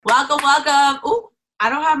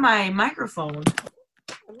on my microphone.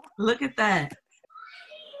 Look at that.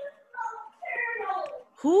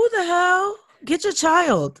 Who the hell? Get your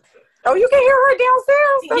child. Oh, you can hear her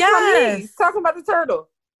downstairs? That's Yes. my niece talking about the turtle.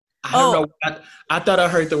 I don't know. I thought I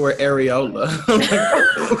heard the word areola.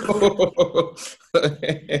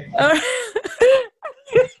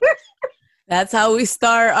 That's how we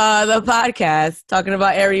start the podcast, talking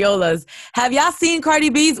about areolas. Have y'all seen Cardi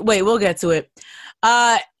B's? Wait, we'll get to it.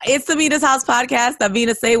 It's the Venus House podcast.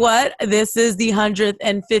 Davina Say What? This is the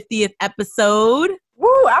 150th episode.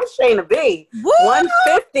 Woo, I'm Shayna B. Woo!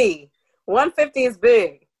 150. 150 is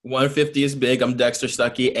big. 150 is big. I'm Dexter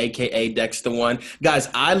Stuckey, aka Dexter One. Guys,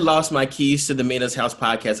 I lost my keys to the Venus House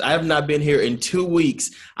podcast. I have not been here in 2 weeks.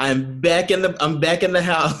 I'm back in the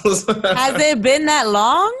house. Has it been that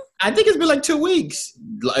long? I think it's been like 2 weeks.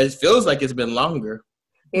 It feels like it's been longer.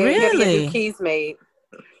 Yeah, really? You gotta get your keys made.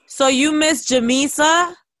 So you missed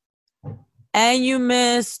Jamisa, and you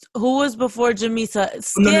missed who was before Jamisa?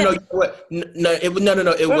 No.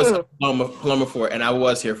 It was Plumber 4, and I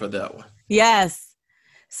was here for that one. Yes.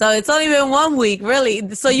 So it's only been 1 week,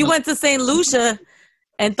 really. So you went to St. Lucia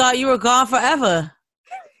and thought you were gone forever.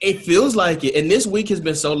 It feels like it. And this week has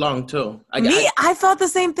been so long, too. I thought the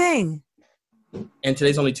same thing. And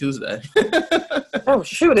today's only Tuesday. Oh,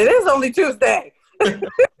 shoot. It is only Tuesday.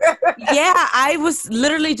 Yeah, I was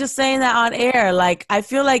literally just saying that on air. Like, I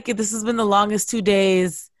feel like this has been the longest 2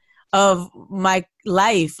 days of my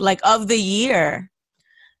life, like of the year.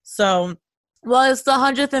 So, well, it's the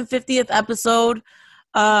 150th episode.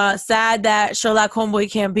 Sad that Sherlock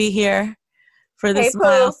Homeboy can't be here for this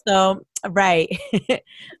milestone, right?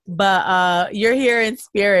 But you're here in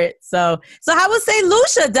spirit. So how was St.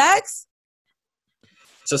 Lucia, Dex?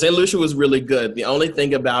 So St. Lucia was really good. The only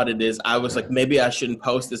thing about it is I was like, maybe I shouldn't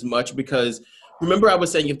post as much because remember I was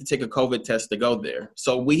saying you have to take a COVID test to go there.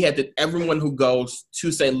 So we had to, everyone who goes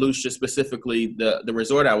to St. Lucia, specifically the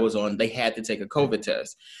resort I was on, they had to take a COVID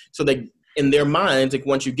test. So they, in their minds, like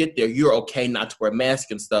once you get there, you're okay not to wear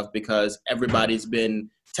masks and stuff because everybody's been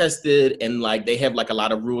tested and like they have like a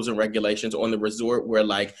lot of rules and regulations on the resort where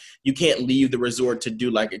like you can't leave the resort to do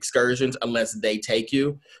like excursions unless they take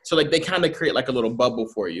you. So like they kind of create like a little bubble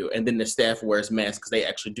for you, and then the staff wears masks because they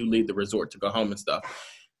actually do leave the resort to go home and stuff.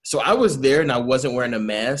 So I was there and I wasn't wearing a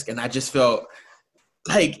mask, and I just felt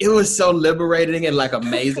like it was so liberating and like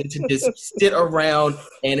amazing to just sit around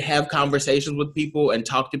and have conversations with people and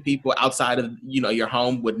talk to people outside of, you know, your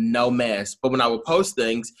home with no mask. But when I would post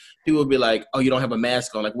things, people would be like, oh, you don't have a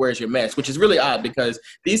mask on. Like, where's your mask? Which is really odd because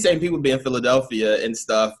these same people be in Philadelphia and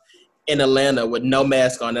stuff in Atlanta with no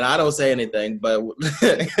mask on. And I don't say anything, but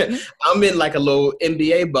I'm in like a little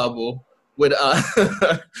NBA bubble with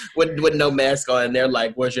with no mask on. And they're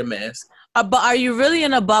like, where's your mask? But are you really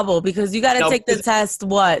in a bubble? Because you got to take the test,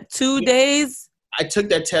 what, 2 days? I took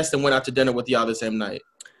that test and went out to dinner with y'all the same night.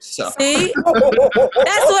 So see? That's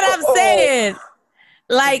what I'm saying.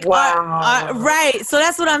 Like, wow. Right. So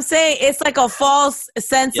that's what I'm saying. It's like a false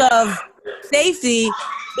sense of safety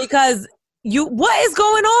because what is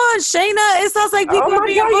going on, Shayna? It sounds like people are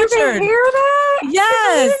being butchered. You can hear that?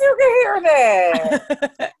 Yes. You can hear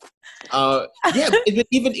that. Yeah,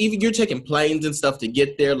 even you're taking planes and stuff to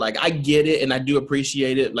get there. Like I get it, and I do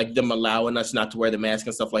appreciate it, like them allowing us not to wear the mask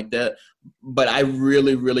and stuff like that. But I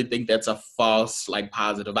really, really think that's a false, like,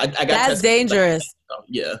 positive. I got that's dangerous.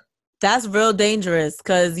 Yeah, that's real dangerous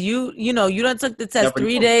because you done took the test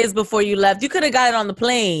 3 days before you left. You could have got it on the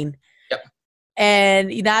plane. Yep. And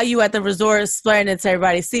now you at the resort splurting it to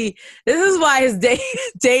everybody. See, this is why it's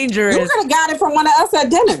dangerous. You could have got it from one of us at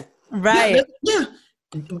dinner. Right. Yeah.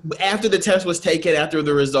 After the test was taken, after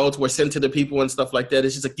the results were sent to the people and stuff like that,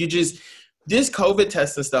 it's just like this COVID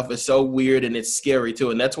test and stuff is so weird and it's scary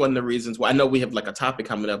too. And that's one of the reasons why I know we have like a topic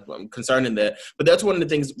coming up concerning that, but that's one of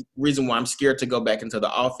the reason why I'm scared to go back into the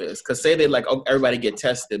office. Cause say they like, oh, everybody get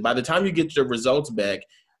tested. By the time you get your results back,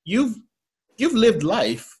 you've lived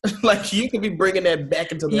life. Like you could be bringing that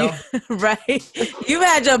back into the office. Right. You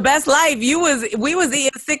had your best life. We was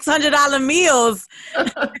eating $600 meals.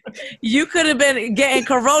 You could have been getting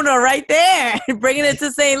Corona right there and bringing it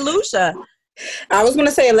to St. Lucia. I was going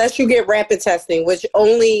to say, unless you get rapid testing, which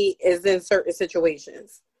only is in certain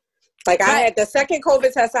situations. Like right. I had the second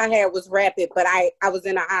COVID test I had was rapid, but I was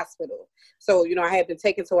in a hospital. So, I had been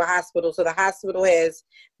taken to a hospital. So the hospital has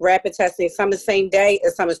rapid testing. Some is same day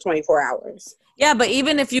and some is 24 hours. Yeah, but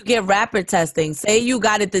even if you get rapid testing, say you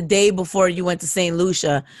got it the day before you went to St.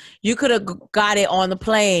 Lucia, you could have got it on the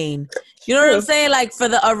plane. You know what I'm saying? Like for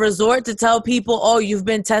a resort to tell people, oh, you've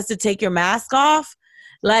been tested, take your mask off.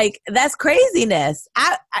 Like that's craziness.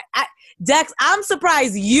 I Dex, I'm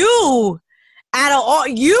surprised you out of all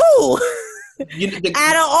you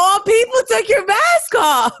Out of all people, took your mask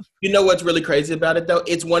off. You know what's really crazy about it, though?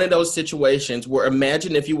 It's one of those situations where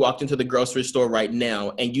imagine if you walked into the grocery store right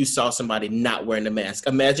now and you saw somebody not wearing a mask.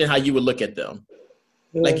 Imagine how you would look at them.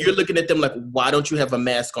 Like, you're looking at them like, why don't you have a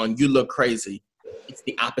mask on? You look crazy. It's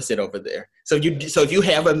the opposite over there. So if you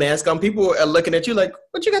have a mask on, people are looking at you like,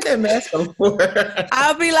 what you got that mask on for?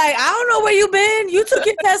 I'll be like, I don't know where you been. You took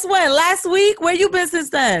your test when? Last week? Where you been since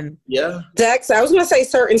then? Yeah. Dex, I was going to say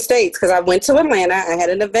certain states because I went to Atlanta. I had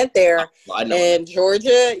an event there. And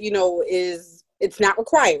Georgia, it's not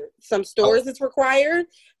required. Some stores it's required,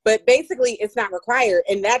 but basically it's not required.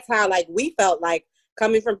 And that's how we felt like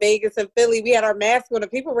coming from Vegas and Philly, we had our masks on and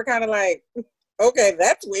people were kind of like, okay,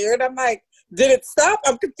 that's weird. I'm like, did it stop?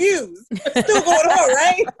 I'm confused. It's still going on,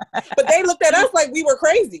 right? But they looked at us like we were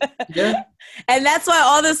crazy. Yeah. And that's why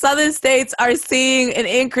all the southern states are seeing an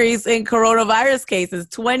increase in coronavirus cases.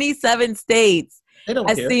 27 states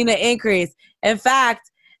have seen an increase. In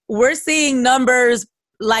fact, we're seeing numbers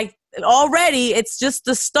already, it's just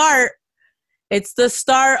the start. It's the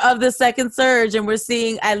start of the second surge. And we're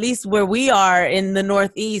seeing, at least where we are in the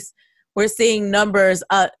Northeast, we're seeing numbers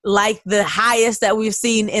like the highest that we've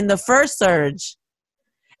seen in the first surge.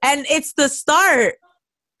 And it's the start.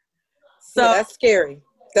 So yeah, that's scary.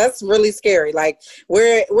 That's really scary. Like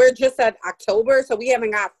we're just at October, so we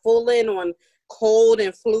haven't got full in on cold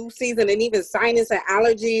and flu season and even sinus and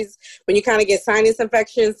allergies when you kind of get sinus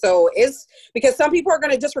infections. So it's because some people are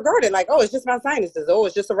going to disregard it like, oh, it's just my sinuses. Oh,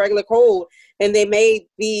 it's just a regular cold. And they may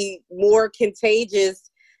be more contagious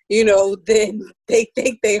than they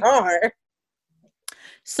think they are.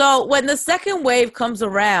 So when the second wave comes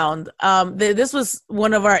around, this was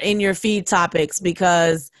one of our in your feed topics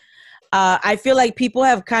because I feel like people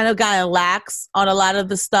have kind of gotten lax on a lot of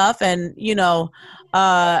the stuff. And,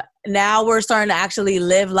 now we're starting to actually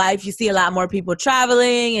live life. You see a lot more people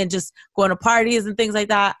traveling and just going to parties and things like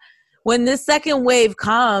that. When this second wave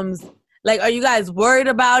comes, are you guys worried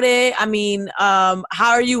about it? I mean, how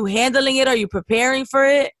are you handling it? Are you preparing for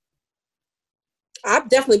it? I've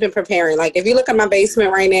definitely been preparing. Like, if you look at my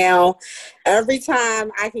basement right now, every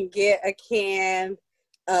time I can get a can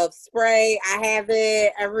of spray, I have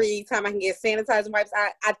it. Every time I can get sanitizer wipes,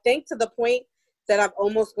 I think to the point that I've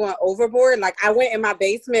almost gone overboard. Like, I went in my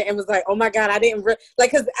basement and was like, oh my God, I didn't,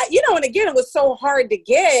 because, and again, it was so hard to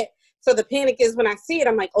get. So the panic is when I see it,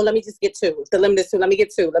 I'm like, oh, let me just get two. The limit is two. Let me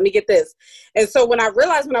get two. Let me get this. And so when I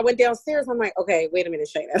realized when I went downstairs, I'm like, okay, wait a minute,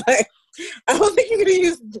 Shayna. I don't think you're going to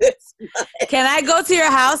use this much. Can I go to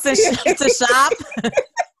your house and to shop?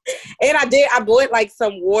 And I did. I bought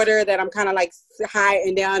some water that I'm kind of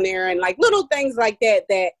hiding down there and little things like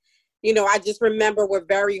that I just remember were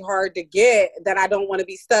very hard to get that I don't want to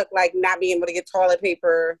be stuck, not being able to get toilet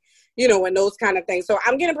paper, and those kind of things. So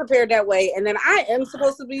I'm getting prepared that way. And then I am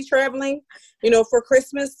supposed to be traveling, for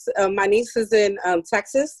Christmas. My niece is in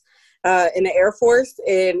Texas in the Air Force.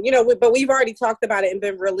 And, but we've already talked about it and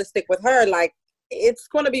been realistic with her. It's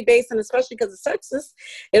going to be based on, especially because it's Texas,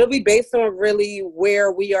 it'll be based on really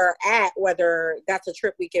where we are at, whether that's a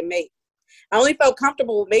trip we can make. I only felt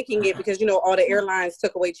comfortable making it because, all the airlines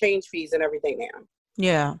took away change fees and everything now.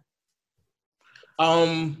 Yeah.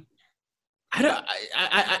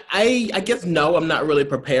 I guess no, I'm not really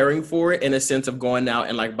preparing for it in a sense of going out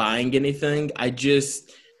and buying anything. I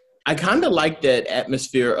kind of like that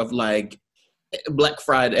atmosphere of Black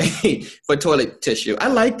Friday for toilet tissue. I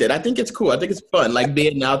liked it. I think it's cool. I think it's fun.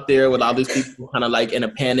 Being out there with all these people kind of in a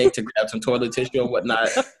panic to grab some toilet tissue and whatnot.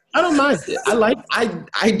 I don't mind it.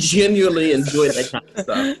 I genuinely enjoy that kind of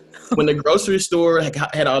stuff. When the grocery store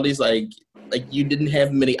had all these you didn't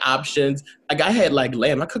have many options. I had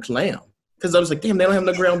lamb. I cooked lamb. Because I was like, damn, they don't have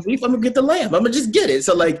no ground beef. I'm gonna get the lamb. I'm gonna just get it.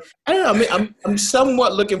 So I don't know. I'm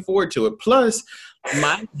somewhat looking forward to it. Plus,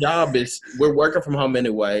 my job is we're working from home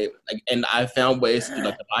anyway, and I found ways to do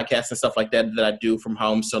the podcast and stuff like that I do from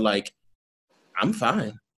home. So I'm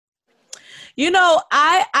fine.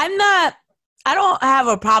 I don't have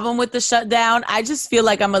a problem with the shutdown. I just feel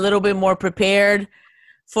like I'm a little bit more prepared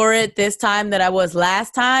for it this time than I was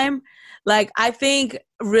last time. I think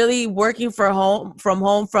really working from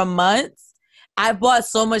home for months, I bought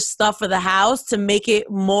so much stuff for the house to make it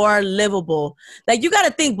more livable. You got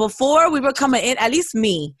to think, before we were coming in, at least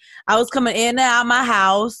me, I was coming in and out of my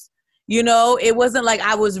house. It wasn't like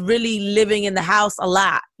I was really living in the house a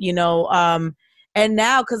lot, and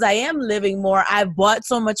now, because I am living more, I've bought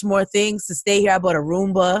so much more things to stay here. I bought a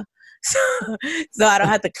Roomba, so I don't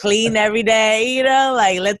have to clean every day,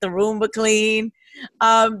 let the Roomba clean.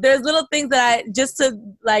 There's little things that just to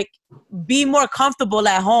be more comfortable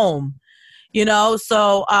at home,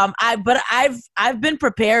 so I've been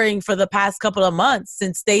preparing for the past couple of months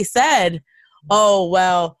since they said, oh,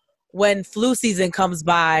 well, when flu season comes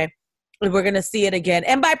by, we're going to see it again.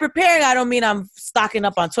 And by preparing, I don't mean I'm stocking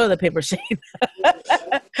up on toilet paper, Shane.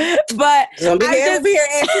 But don't be here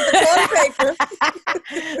asking for toilet paper.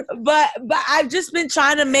 but I've just been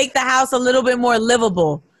trying to make the house a little bit more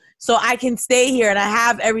livable so I can stay here and I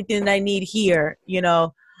have everything that I need here, you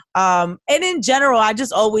know. And in general, I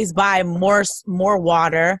just always buy more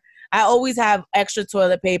water. I always have extra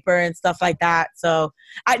toilet paper and stuff like that. So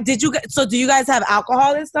do you guys have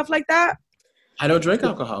alcohol and stuff like that? I don't drink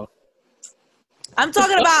alcohol. I'm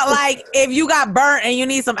talking about like if you got burnt and you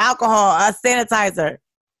need some alcohol, a sanitizer.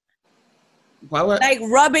 Why would like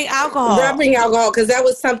rubbing alcohol? Rubbing alcohol, because that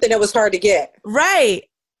was something that was hard to get. Right.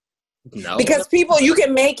 No. Because you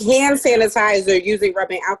can make hand sanitizer using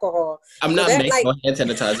rubbing alcohol. I'm not making hand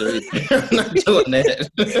sanitizer either. I'm not doing that.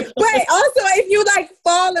 But also, if you like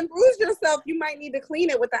fall and bruise yourself, you might need to clean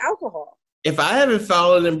it with the alcohol. If I haven't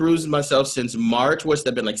fallen and bruised myself since March, what's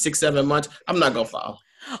that been, like 6-7 months? I'm not going to fall.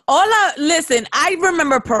 Listen, I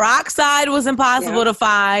remember peroxide was impossible to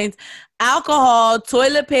find. Alcohol,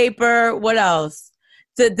 toilet paper, what else?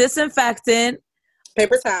 The disinfectant.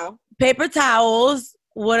 Paper towels.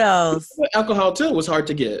 What else? Alcohol, too, was hard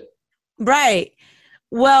to get. Right.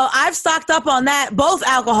 Well, I've stocked up on that, both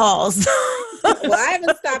alcohols. Well, I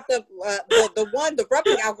haven't stocked up. The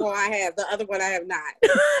rubbing alcohol I have, the other one I have not.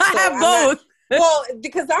 So I have both. Well,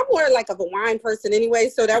 because I'm more like of a wine person anyway,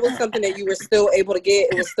 so that was something that you were still able to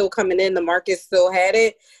get. It was still coming in. The market still had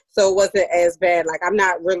it, so it wasn't as bad. Like, I'm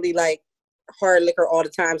not really like hard liquor all the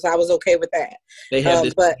time, so I was okay with that. They have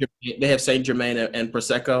they have Saint Germain and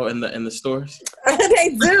Prosecco in the stores.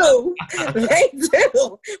 They do,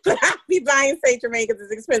 but I'll be buying Saint Germain because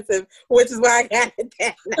it's expensive, which is why I got it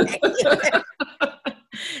that night.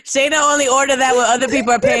 Shayna only ordered that when other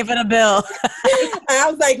people are paying for the bill.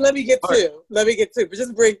 I was like, let me get two. But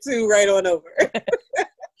just bring two right on over.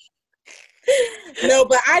 No,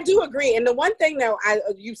 but I do agree. And the one thing that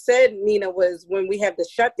you said, Nina, was when we have the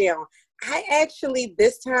shutdown, I actually,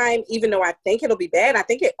 this time, even though I think it'll be bad, I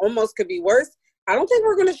think it almost could be worse. I don't think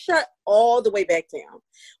we're going to shut all the way back down.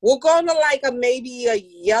 We'll go to like maybe a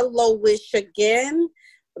yellowish again,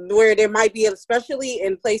 where there might be, especially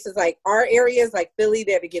in places like our areas, like Philly,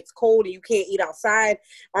 that it gets cold and you can't eat outside.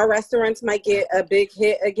 Our restaurants might get a big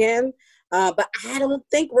hit again. But I don't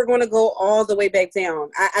think we're going to go all the way back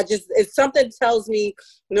down. If something tells me,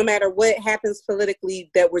 no matter what happens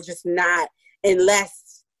politically, that we're just not,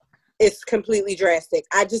 unless it's completely drastic.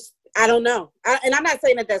 I don't know. And I'm not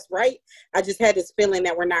saying that that's right. I just had this feeling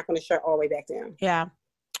that we're not going to shut all the way back down. Yeah.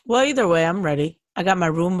 Well, either way, I'm ready. I got my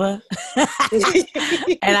Roomba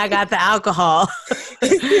and I got the alcohol.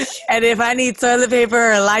 And if I need toilet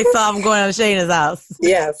paper or Lysol, I'm going to Shayna's house.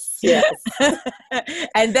 Yes.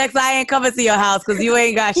 And Dex, I ain't coming to your house because you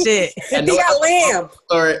ain't got shit. And you got lamb.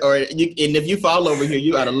 And if you fall over here,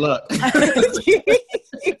 you out of luck.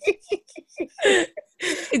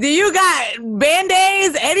 Do you got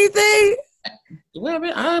Band-Aids, anything? Well,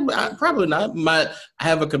 I mean, I probably not. I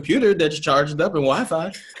have a computer that's charged up and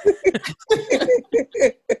Wi-Fi.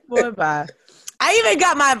 Boy, bye. I even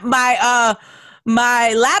got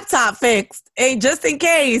my laptop fixed, and just in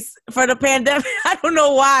case for the pandemic. I don't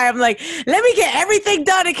know why. I'm like, let me get everything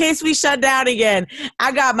done in case we shut down again.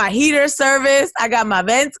 I got my heater serviced. I got my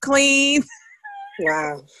vents cleaned.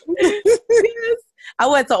 Wow. I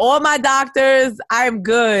went to all my doctors. I'm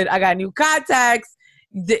good. I got new contacts.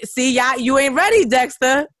 See, you ain't ready,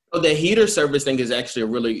 Dexter. Oh, the heater service thing is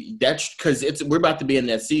actually that's because we're about to be in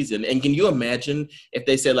that season. And can you imagine if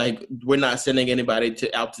they said, like, we're not sending anybody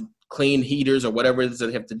out to clean heaters or whatever it is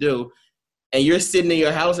they have to do, and you're sitting in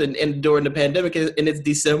your house and during the pandemic and it's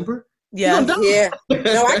December? Yeah. No,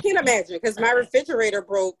 I can't imagine, because my refrigerator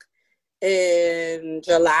broke in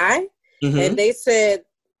July, and they said,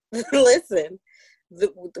 listen,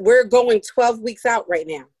 we're going 12 weeks out right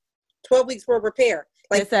now. 12 weeks for repair.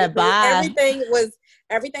 Like, said, bye.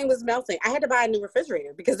 Everything was melting. I had to buy a new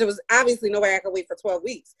refrigerator because there was obviously no way I could wait for 12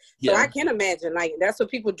 weeks. So I can imagine, like, that's what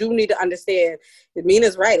people do need to understand.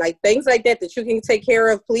 Mina's right. Like, things like that you can take care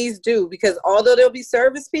of, please do. Because although there'll be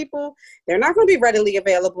service people, they're not going to be readily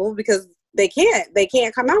available because they can't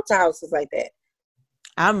come out to houses like that.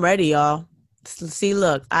 I'm ready, y'all. See,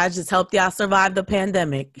 look, I just helped y'all survive the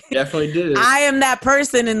pandemic. Definitely did. I am that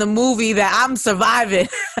person in the movie that I'm surviving.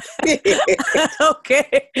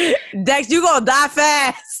 Okay. Dex, you gonna die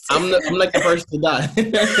fast. I'm like the first to die.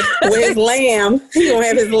 With his lamb. He gonna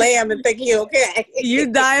have his lamb and think he okay.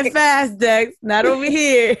 You dying fast, Dex. Not over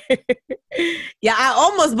here. Yeah, I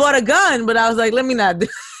almost bought a gun, but I was like, let me not do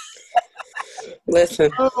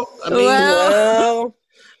Listen. I mean, well,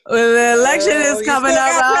 the election is coming up.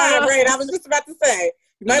 I was just just about to say.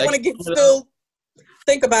 You might want to still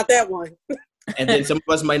think about that one. And then some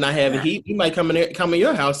of us might not have heat. You might come in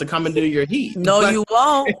your house to come and do your heat. No, you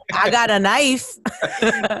won't. I got a knife,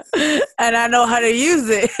 and I know how to use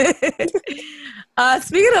it.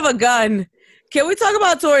 Speaking of a gun, can we talk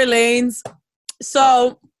about Tory Lanez?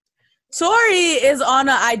 So, Tory is on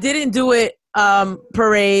a I Didn't Do It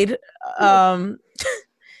parade.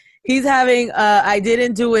 He's having a I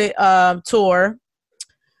Didn't Do It tour.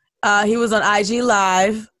 He was on IG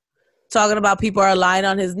Live talking about people are lying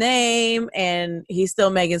on his name and he's still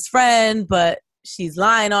Megan's friend, but she's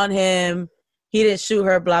lying on him. He didn't shoot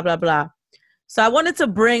her, blah, blah, blah. So I wanted to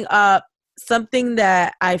bring up something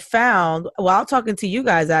that I found while talking to you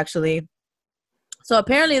guys, actually. So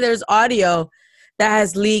apparently there's audio that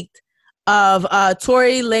has leaked of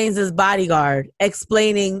Tory Lanez's bodyguard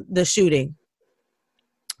explaining the shooting.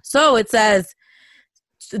 So it says,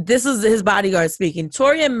 this is his bodyguard speaking.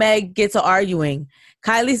 Tory and Meg get to arguing.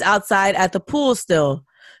 Kylie's outside at the pool still.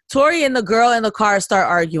 Tory and the girl in the car start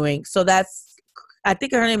arguing. So that's, I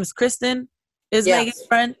think her name is Kristen. Is yes. Megan's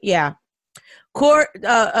friend? Yeah.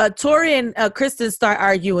 Tory and Kristen start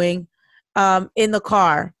arguing in the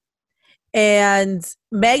car. And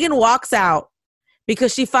Megan walks out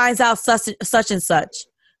because she finds out such and such.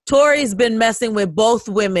 Tory's been messing with both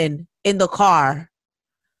women in the car.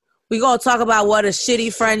 We're going to talk about what a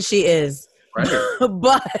shitty friend she is. Right.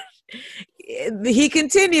 But he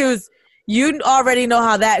continues, you already know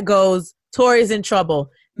how that goes. Tory's in trouble.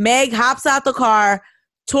 Meg hops out the car.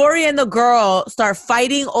 Tory and the girl start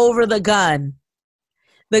fighting over the gun.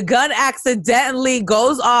 The gun accidentally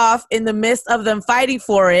goes off in the midst of them fighting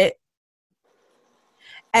for it.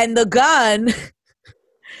 And the gun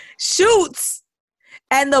shoots.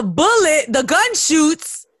 And the gun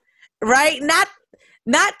shoots, right?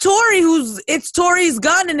 Not Tory, it's Tory's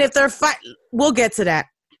gun, and if they're fighting, we'll get to that.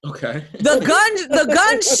 Okay. The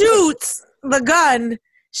gun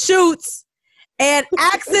shoots, and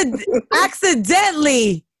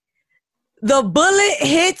accidentally, the bullet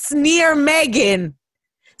hits near Megan.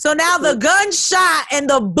 So now the gun shot and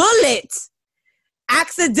the bullet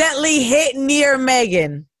accidentally hit near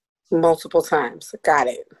Megan. Multiple times. Got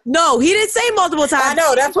it. No, he didn't say multiple times. I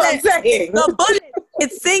know, that's what I'm saying. The bullet,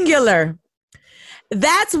 it's singular.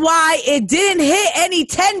 That's why it didn't hit any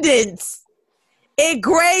tendons. It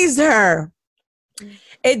grazed her.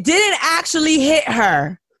 It didn't actually hit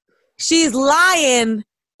her. She's lying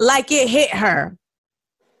like it hit her.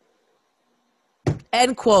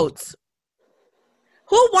 End quotes.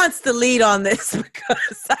 Who wants to lead on this?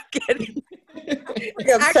 Because I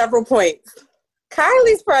have several points.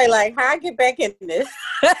 Kylie's probably like, how I get back in this?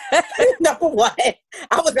 Number one,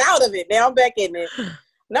 I was out of it. Now I'm back in it.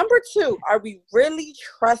 Number two, are we really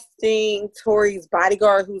trusting Tory's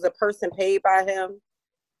bodyguard, who's a person paid by him?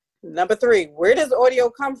 Number three, where does audio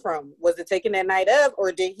come from? Was it taken that night of,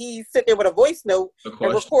 or did he sit there with a voice note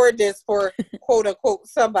and record this for quote unquote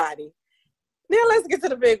somebody? Now let's get to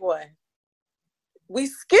the big one. We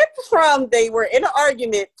skipped from they were in an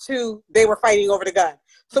argument to they were fighting over the gun.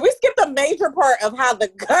 So we skipped a major part of how the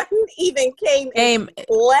gun even came into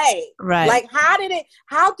play. Right. Like, how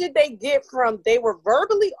did they get from they were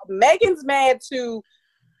verbally, Megan's mad to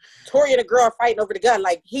Tory and the girl fighting over the gun.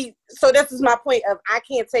 So this is my point of I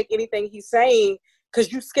can't take anything he's saying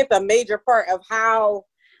because you skipped a major part of how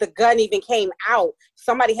the gun even came out.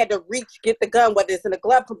 Somebody had to get the gun, whether it's in the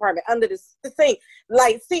glove compartment, under the thing.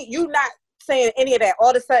 Like, see, you not saying any of that.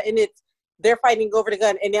 All of a sudden they're fighting over the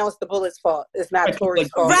gun, and now it's the bullet's fault. It's not Tory's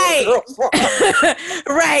fault. Right.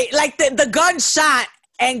 Right. Like the gun shot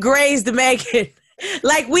and grazed Megan.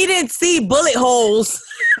 Like we didn't see bullet holes.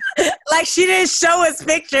 Like she didn't show us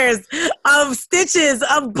pictures of stitches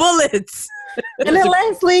of bullets. And then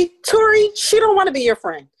lastly, Tory, she don't want to be your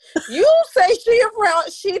friend. You say she your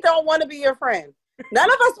friend, she don't want to be your friend. None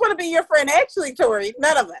of us want to be your friend. Actually, Tory,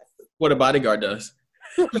 none of us. What a bodyguard does.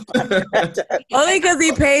 Only because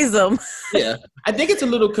he pays them. Yeah. I think it's a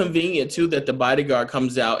little convenient too that the bodyguard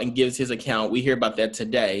comes out and gives his account. We hear about that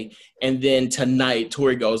today. And then tonight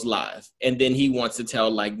Tory goes live. And then he wants to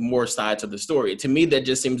tell like more sides of the story. To me, that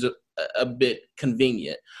just seems a bit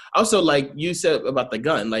convenient. Also, like you said about the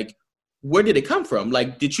gun, like where did it come from?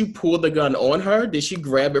 Like, did you pull the gun on her? Did she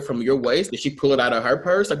grab it from your waist? Did she pull it out of her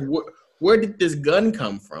purse? Like where did this gun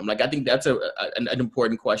come from? Like, I think that's an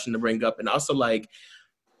important question to bring up. And also like,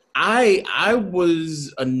 I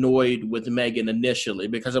was annoyed with Megan initially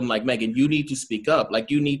because I'm like, Megan, you need to speak up.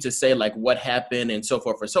 Like, you need to say, like, what happened and so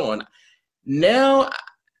forth and so on. Now,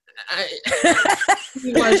 I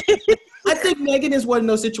think Megan is one of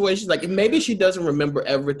those situations, like, maybe she doesn't remember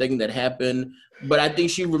everything that happened, but I think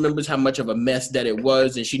she remembers how much of a mess that it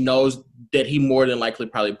was, and she knows that he more than likely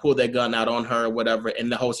probably pulled that gun out on her or whatever,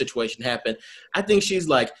 and the whole situation happened. I think she's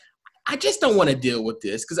like, I just don't want to deal with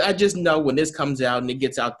this because I just know when this comes out and it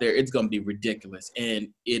gets out there, it's going to be ridiculous, and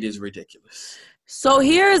it is ridiculous. So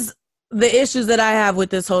here's the issues that I have with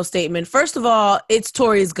this whole statement. First of all, it's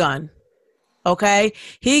Tory's gun. Okay?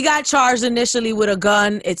 He got charged initially with a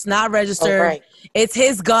gun. It's not registered. Right. It's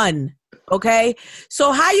his gun. Okay?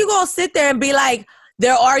 So how you going to sit there and be like,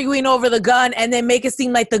 they're arguing over the gun and then make it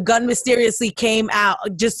seem like the gun mysteriously came out,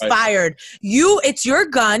 just fired. It's your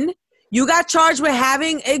gun. You got charged with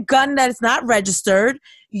having a gun that is not registered.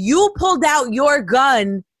 You pulled out your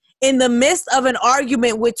gun in the midst of an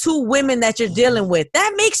argument with two women that you're dealing with.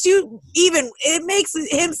 That makes it makes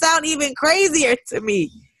him sound even crazier to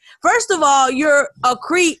me. First of all, you're a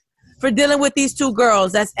creep for dealing with these two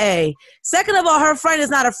girls. That's A. Second of all, her friend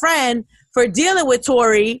is not a friend for dealing with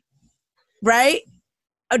Tory, right?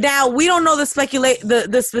 Now, we don't know the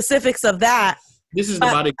specifics of that. This is the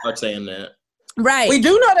bodyguard saying that. Right. We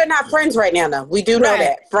do know they're not friends right now, though. We do know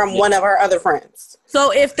that from one of our other friends.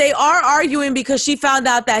 So if they are arguing because she found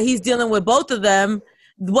out that he's dealing with both of them,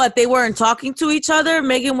 they weren't talking to each other?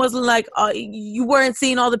 Megan wasn't like, you weren't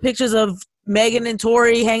seeing all the pictures of Megan and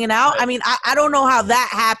Tory hanging out? I mean, I don't know how that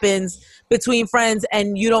happens between friends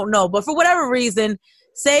and you don't know. But for whatever reason,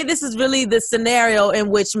 say this is really the scenario in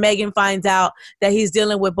which Megan finds out that he's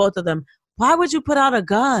dealing with both of them. Why would you put out a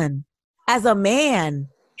gun as a man?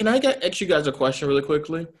 Can I ask you guys a question really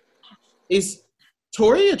quickly? Is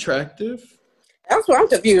Tory attractive? That's what I'm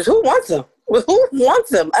confused. Who wants him? Who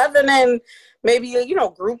wants him? Other than maybe,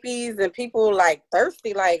 groupies and people like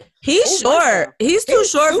thirsty. Like he's short. He's too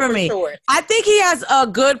short for me. Short. I think he has a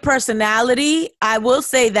good personality. I will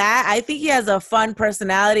say that. I think he has a fun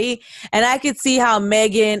personality. And I could see how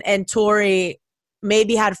Megan and Tory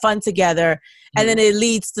maybe had fun together. And then it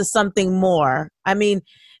leads to something more. I mean,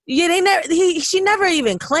 she never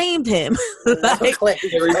even claimed him. Very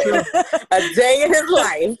true. A day in his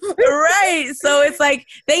life. Right. So it's like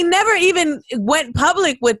they never even went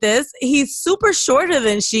public with this. He's super shorter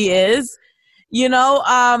than she is. Not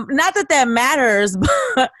that matters,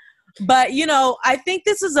 but I think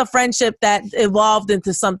this is a friendship that evolved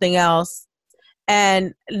into something else.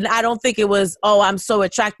 And I don't think it was, I'm so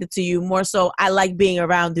attracted to you. More so, I like being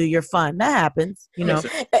around you. You're fun. That happens,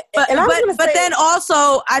 But then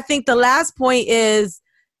also, I think the last point is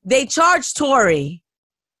they charged Tory.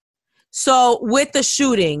 So with the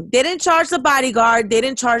shooting, they didn't charge the bodyguard. They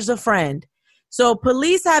didn't charge the friend. So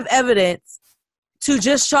police have evidence to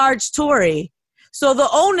just charge Tory. So the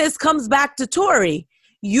onus comes back to Tory.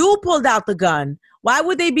 You pulled out the gun. Why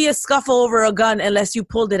would they be a scuffle over a gun unless you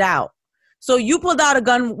pulled it out? So you pulled out a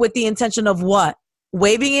gun with the intention of what?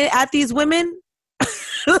 Waving it at these women?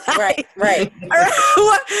 Right. Like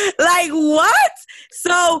what?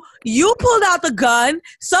 So you pulled out the gun.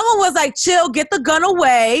 Someone was like, chill, get the gun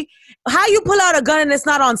away. How you pull out a gun and it's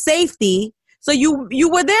not on safety? So you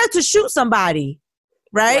were there to shoot somebody,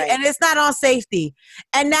 right? And it's not on safety.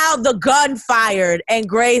 And now the gun fired and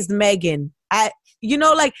grazed Megan. Let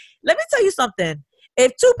me tell you something.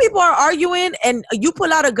 If two people are arguing and you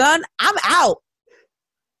pull out a gun, I'm out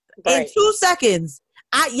in 2 seconds.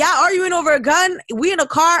 Y'all arguing over a gun, we in a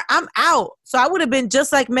car, I'm out. So I would have been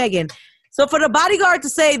just like Megan. So for the bodyguard to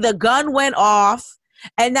say the gun went off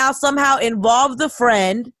and now somehow involve the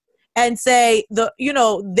friend and say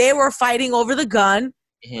they were fighting over the gun.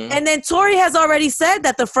 Mm-hmm. And then Tory has already said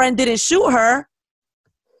that the friend didn't shoot her.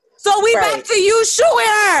 So we back to you shooting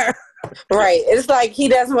her. Right. It's like he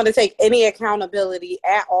doesn't want to take any accountability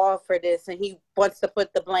at all for this, and he wants to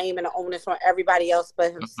put the blame and the onus on everybody else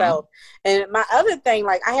but himself. Mm-hmm. And my other thing,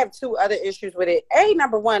 I have two other issues with it.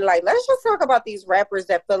 Number one, let's just talk about these rappers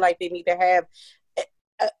that feel like they need to have.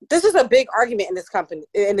 This is a big argument in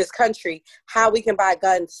this country, how we can buy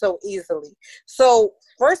guns so easily. So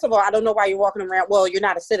first of all, I don't know why you're walking around. Well, you're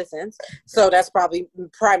not a citizen. So that's probably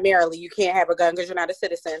primarily you can't have a gun because you're not a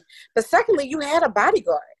citizen. But secondly, you had a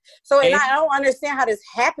bodyguard. So, and I don't understand how this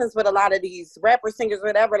happens with a lot of these rappers, singers,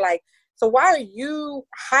 whatever. So why are you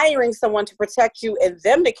hiring someone to protect you and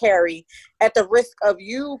them to carry at the risk of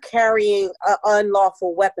you carrying an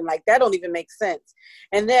unlawful weapon? That don't even make sense.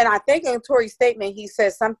 And then I think in Tory's statement, he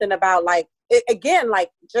says something about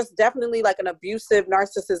just definitely an abusive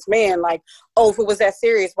narcissist man. If it was that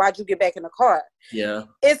serious, why'd you get back in the car? Yeah.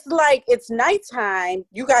 It's it's nighttime.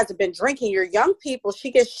 You guys have been drinking. You're young people.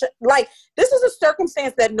 She gets this is a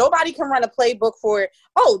circumstance that nobody can run a playbook for.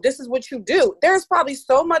 Oh, this is what you do. There's probably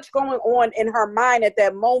so much going on in her mind at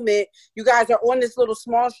that moment. You guys are on this little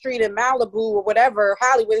small street in Malibu or whatever,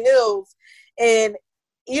 Hollywood Hills, and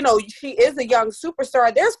you know, she is a young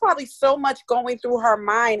superstar. There's probably so much going through her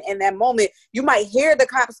mind in that moment. You might hear the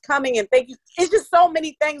cops coming and think it's just so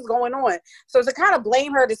many things going on. So to kind of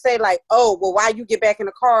blame her to say like, oh, well, why you get back in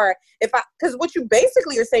the car? Because what you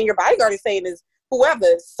basically are saying, your bodyguard is saying is,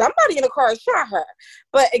 somebody in the car shot her.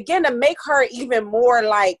 But again, to make her even more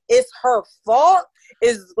like it's her fault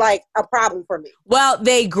is like a problem for me. Well,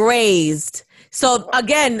 they grazed. So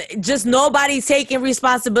again, just nobody taking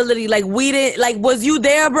responsibility. Like we didn't, like, was you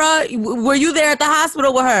there, bro? Were you there at the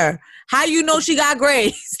hospital with her? How you know she got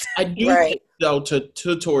grazed? I do think, though, to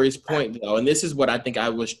Tori's point, though, and this is what I think I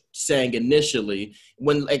was saying initially,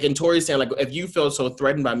 when, like, and Tori's saying, like, if you feel so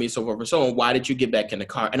threatened by me, so forth and so on, why did you get back in the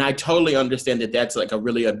car? And I totally understand that that's, like, a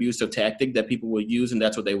really abusive tactic that people will use, and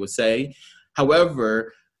that's what they would say.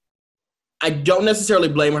 However, I don't necessarily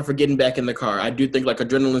blame her for getting back in the car. I do think, like,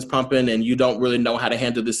 adrenaline's pumping and you don't really know how to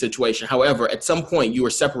handle the situation. However, at some point you were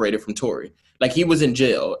separated from Tori. Like, he was in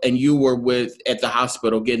jail and you were at the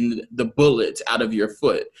hospital getting the bullets out of your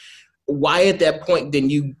foot. Why at that point didn't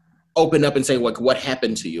you open up and say, like, what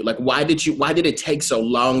happened to you? Like, why did it take so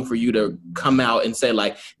long for you to come out and say,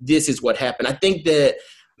 like, this is what happened? I think that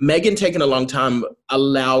Megan taking a long time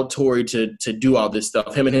allowed Tori to do all this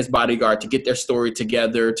stuff, him and his bodyguard, to get their story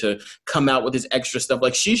together, to come out with his extra stuff.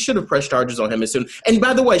 Like, she should have pressed charges on him as soon. And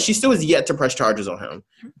by the way, she still has yet to press charges on him.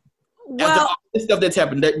 Well, after all this stuff that's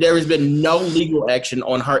happened, there has been no legal action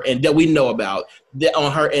on her end that we know about,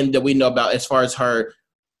 as far as her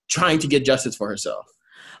trying to get justice for herself.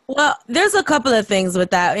 Well, there's a couple of things with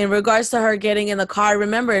that in regards to her getting in the car.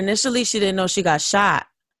 Remember, initially she didn't know she got shot.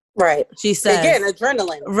 Right. She said, again,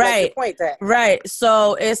 adrenaline. Right. Point that. Right.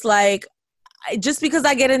 So it's like, just because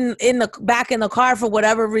I get back in the car for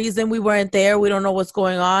whatever reason, we weren't there, we don't know what's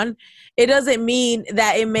going on, it doesn't mean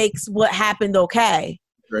that it makes what happened okay.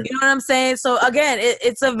 Right. You know what I'm saying? So again,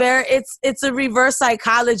 it's a reverse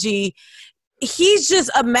psychology. He's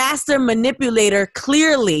just a master manipulator,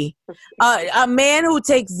 clearly. A man who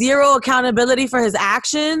takes zero accountability for his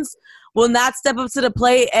actions, will not step up to the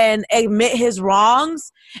plate and admit his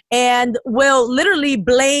wrongs, and will literally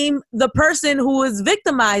blame the person who is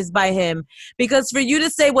victimized by him. Because for you to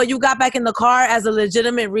say, well, you got back in the car as a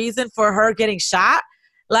legitimate reason for her getting shot,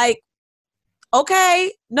 like,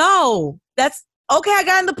 okay, no, that's okay. I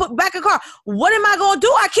got in the back of the car. What am I going to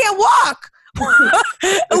do? I can't walk. Where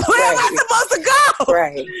am I supposed to go?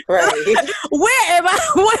 Right. Where am I?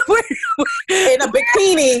 Where? In a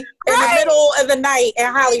bikini in the middle of the night in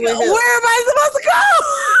Hollywood Hills. Where am I supposed to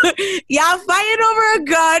go? Y'all fighting over a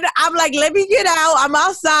gun. I'm like, let me get out. I'm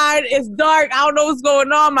outside. It's dark. I don't know what's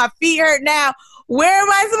going on. My feet hurt now. Where am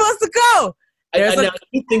I supposed to go? I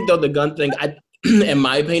do think, though, the gun thing, in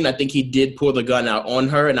my opinion, I think he did pull the gun out on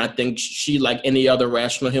her, and I think she, like any other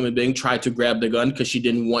rational human being, tried to grab the gun because she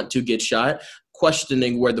didn't want to get shot,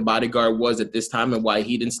 questioning where the bodyguard was at this time and why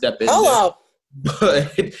he didn't step in. Hello.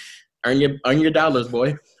 But earn your dollars,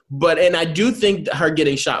 boy. And I do think that her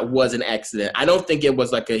getting shot was an accident. I don't think it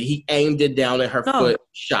was like he aimed it down at her foot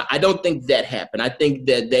shot. I don't think that happened. I think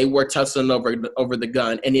that they were tussling over the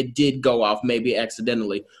gun, and it did go off maybe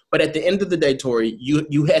accidentally. But at the end of the day, Tori,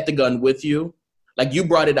 you had the gun with you. Like, you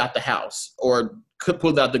brought it out the house or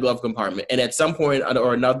pulled out the glove compartment. And at some point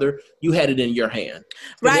or another, you had it in your hand.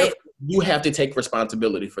 Right. You have to take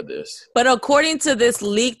responsibility for this. But according to this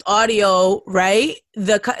leaked audio, right,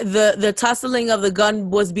 the tussling of the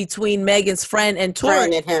gun was between Megan's friend and Tori.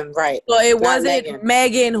 Friend and him, right. So it wasn't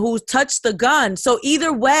Megan who touched the gun. So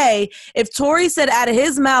either way, if Tori said out of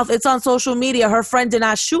his mouth, it's on social media, her friend did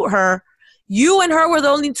not shoot her, you and her were the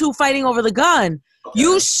only two fighting over the gun. Okay.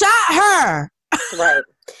 You shot her. Right.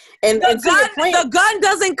 And the gun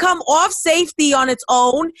doesn't come off safety on its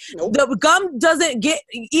own. Nope. The gun doesn't get,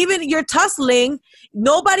 even you're tussling,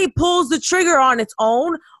 nobody pulls the trigger on its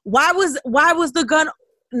own. Why was the gun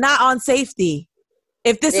not on safety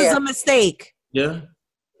if this is a mistake? Yeah.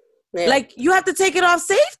 Like, you have to take it off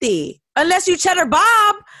safety. Unless you Cheddar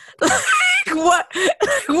Bob. What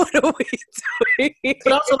are we doing?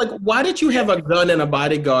 But also, like, why did you have a gun and a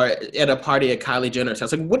bodyguard at a party at Kylie Jenner's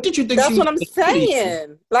house? Like, what did you think? That's what I'm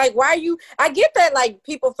saying. Like, I get that, like,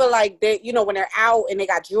 people feel like that, you know, when they're out and they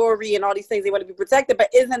got jewelry and all these things, they want to be protected, but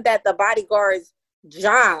isn't that the bodyguard's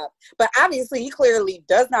job? But obviously, he clearly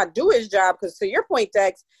does not do his job, because to your point,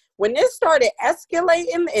 Dex, when this started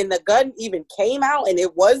escalating and the gun even came out and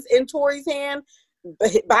it was in Tori's hand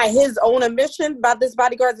by his own admission, by this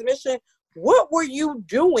bodyguard's admission, what were you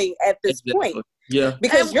doing at this point? Yeah.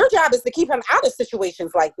 Because your job is to keep him out of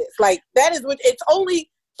situations like this. Like, that is what, it's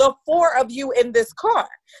only the four of you in this car.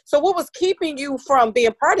 So what was keeping you from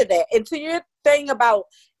being part of that? And to your thing about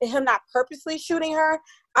him not purposely shooting her,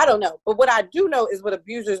 I don't know. But what I do know is what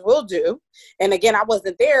abusers will do. And again, I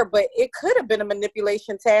wasn't there, but it could have been a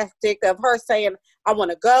manipulation tactic of her saying, I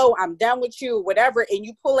want to go, I'm done with you, whatever. And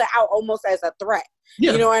you pull it out almost as a threat.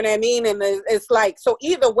 Yeah. You know what I mean? And it's like, so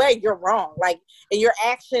either way, you're wrong. Like, and your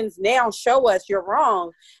actions now show us you're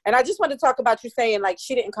wrong. And I just want to talk about you saying, like,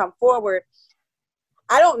 she didn't come forward.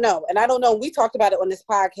 I don't know. And I don't know. We talked about it on this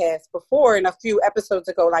podcast before and a few episodes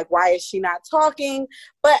ago, like, why is she not talking?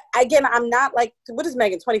 But again, I'm not like, what is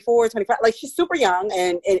Megan, 24, 25? Like, she's super young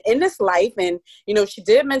and in this life. And, you know, she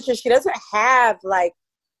did mention she doesn't have like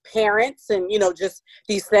parents and, you know, just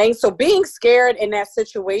these things. So being scared in that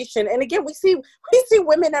situation. And again, we see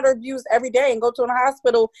women that are abused every day and go to a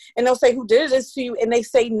hospital and they'll say, who did this to you? And they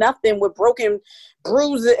say nothing with broken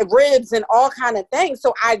bruises, ribs and all kind of things.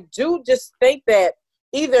 So I do just think that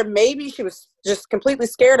either maybe she was just completely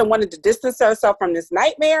scared and wanted to distance herself from this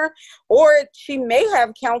nightmare, or she may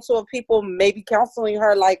have counsel of people maybe counseling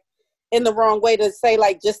her like in the wrong way to say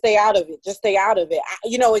like, just stay out of it, just stay out of it.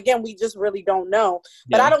 You know, again, we just really don't know.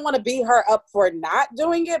 But I don't want to beat her up for not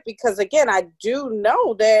doing it because, again, I do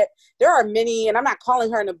know that there are many, and I'm not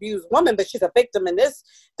calling her an abused woman, but she's a victim in this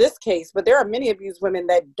case. But there are many abused women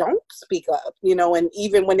that don't speak up, you know, and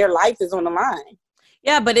even when their life is on the line.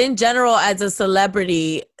 Yeah, but in general, as a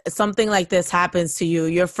celebrity, something like this happens to you.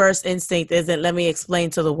 Your first instinct isn't, let me explain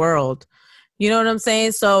to the world. You know what I'm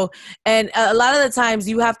saying? So, and a lot of the times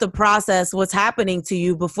you have to process what's happening to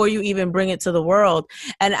you before you even bring it to the world.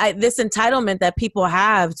 And this entitlement that people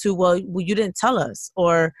have to, well, you didn't tell us,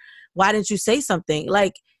 or why didn't you say something?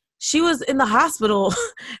 Like, she was in the hospital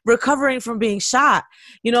recovering from being shot,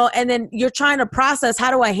 you know, and then you're trying to process,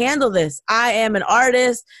 how do I handle this? I am an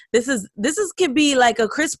artist. This could be like a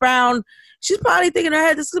Chris Brown. She's probably thinking in her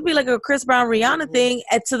head, this could be like a Chris Brown Rihanna thing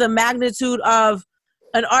to the magnitude of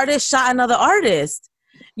an artist shot another artist.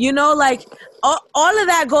 You know, like all of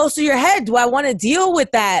that goes through your head. Do I want to deal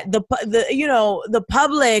with that? The you know, the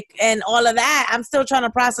public and all of that. I'm still trying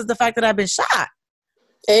to process the fact that I've been shot.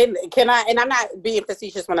 And I'm not being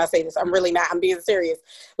facetious when I say this. I'm really not. I'm being serious.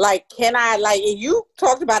 Like, and you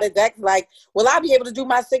talked about it, Dex, like, will I be able to do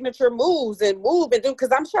my signature moves and move and do,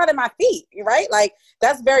 because I'm shot in my feet, right? Like,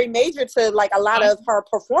 that's very major to, like, a lot of her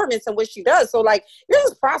performance and what she does. So, like, you're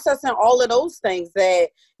just processing all of those things that,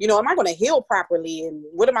 you know, am I going to heal properly? And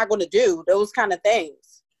what am I going to do? Those kind of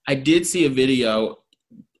things. I did see a video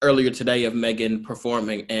earlier today of Megan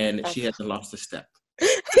performing, and she hasn't lost a step.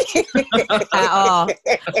 At all.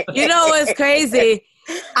 You know what's crazy?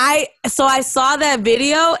 I saw that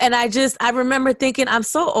video and I remember thinking, I'm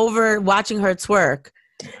so over watching her twerk.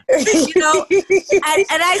 You know,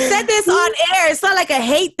 and I said this on air. It's not like a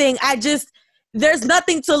hate thing. There's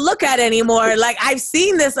nothing to look at anymore. Like, I've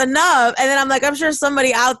seen this enough. And then I'm like, I'm sure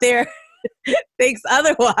somebody out there thinks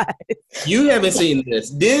otherwise. You haven't seen this.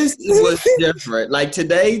 This was different. Like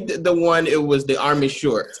today, the one, it was the army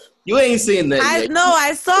shorts. You ain't seen that yet. No,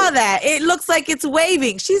 I saw that. It looks like it's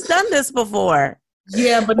waving. She's done this before.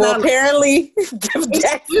 Yeah, but apparently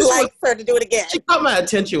Jack likes her to do it again. She caught my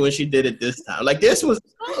attention when she did it this time. Like, this was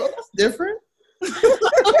that's different.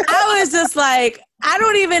 I was just like, I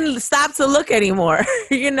don't even stop to look anymore.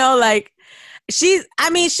 You know, like, she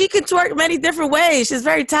can twerk many different ways. She's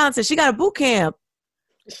very talented. She got a boot camp.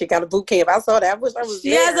 I saw that. I wish I was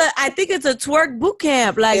there. I think it's a twerk boot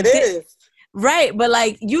camp. Like, it is. Right, but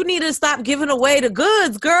like, you need to stop giving away the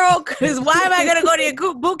goods, girl, because why am I going to go to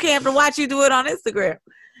your boot camp and watch you do it on Instagram?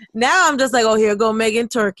 Now I'm just like, oh, here go Megan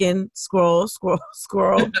Turkin, scroll. So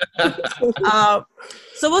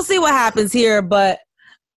we'll see what happens here, but,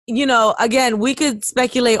 you know, again, we could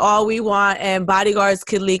speculate all we want, and bodyguards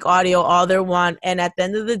could leak audio all they want, and at the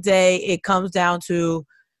end of the day, it comes down to,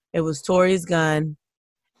 it was Tory's gun,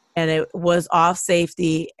 and it was off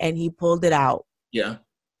safety, and he pulled it out. Yeah.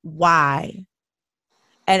 Why?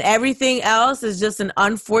 And everything else is just an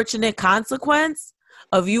unfortunate consequence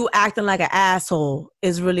of you acting like an asshole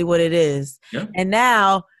is really what it is. Yeah. And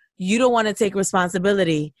now you don't want to take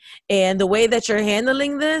responsibility. And the way that you're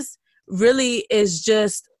handling this really is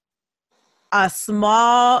just a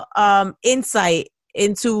small insight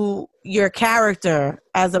into your character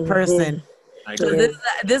as a person. So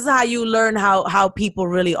this is how you learn how people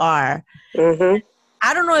really are. Mm-hmm.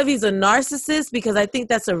 I don't know if he's a narcissist, because I think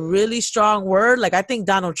that's a really strong word. Like, I think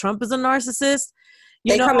Donald Trump is a narcissist.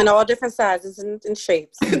 They come in all different sizes and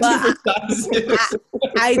shapes.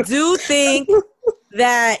 I do think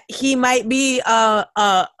that he might be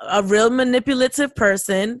a real manipulative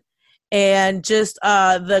person, and just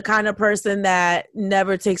the kind of person that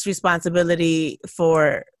never takes responsibility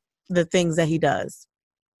for the things that he does.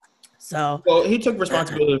 So, well, he took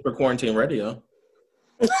responsibility for Quarantine Radio.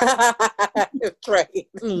 Right.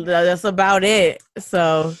 That's about it.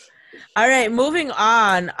 So, all right, moving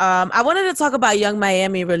on. I wanted to talk about Young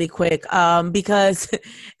Miami really quick. Because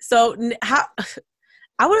how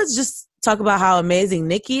I want to just talk about how amazing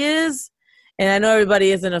Nicki is, and I know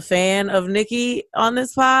everybody isn't a fan of Nicki on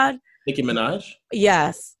this pod. Nicki Minaj.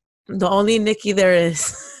 Yes, the only Nicki there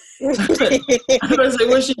is. I'm gonna say,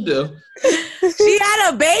 what'd she do? She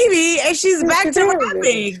had a baby and she's back to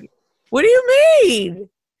rapping. What do you mean?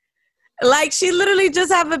 Like, she literally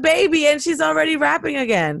just have a baby and she's already rapping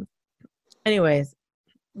again. Anyways,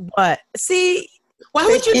 but see, why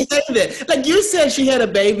would you say that? Like, you said she had a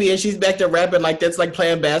baby and she's back to rapping like that's like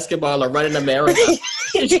playing basketball or running a marathon.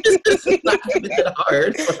 It's not that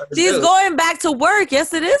hard. She's going back to work.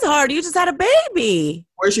 Yes, it is hard. You just had a baby.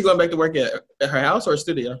 Where's she going back to work at her house or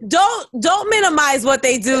studio? Don't minimize what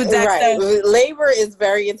they do, Dexter. Right. Labor is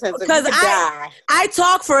very intensive. Because I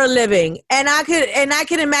talk for a living, and I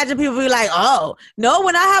can imagine people be like, "Oh, no,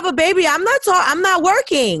 when I have a baby, I'm not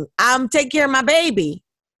working. I'm taking care of my baby."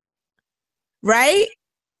 Right?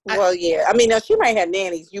 Well, yeah. I mean, now she might have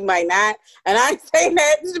nannies. You might not. And I ain't saying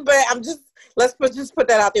that, but I'm just, just put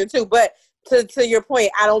that out there too. But to your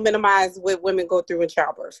point, I don't minimize what women go through in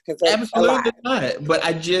childbirth. Absolutely not. But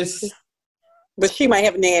but she might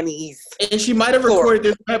have nannies. And she might have recorded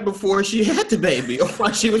this rap before she had the baby or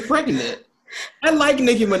while she was pregnant. I like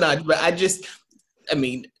Nicki Minaj, but I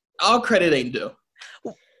mean, all credit ain't due.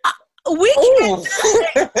 We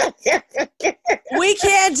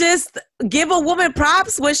can't just give a woman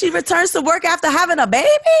props when she returns to work after having a baby.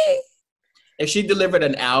 If she delivered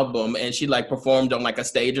an album and she like performed on like a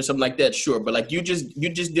stage or something like that, sure. But like you just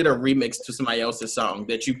did a remix to somebody else's song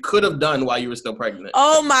that you could have done while you were still pregnant.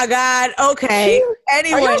 Oh my God. Okay.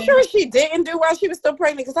 Anyway, are you sure she didn't do while she was still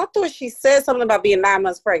pregnant? Because I thought she said something about being 9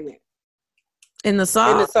 months pregnant in the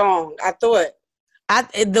song. I thought.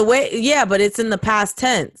 But it's in the past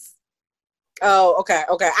tense. Oh, okay.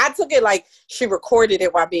 I took it like she recorded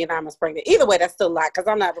it while being 9 months pregnant. Either way, that's still a lie because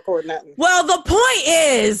I'm not recording nothing. Well, the point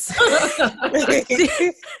is,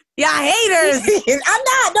 y'all haters. I'm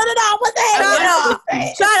not. No, I wasn't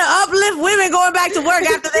hating. Try to uplift women going back to work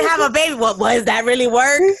after they have a baby. What does that really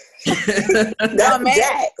work?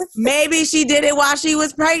 Maybe she did it while she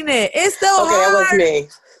was pregnant. It's still hard. That was me.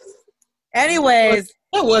 Anyways.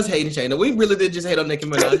 That was hating, Shayna. We really did just hate on Nicki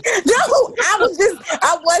Minaj. No, I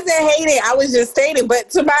wasn't hating. I was just stating. But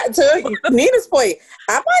to Nina's point,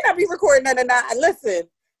 I might not be recording that or not. Listen,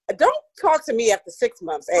 don't talk to me after 6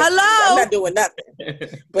 months. Actually. Hello? I'm not doing nothing.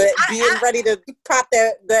 But being ready to pop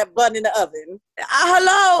that bun in the oven.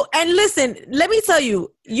 Hello? And listen, let me tell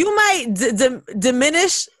you, you might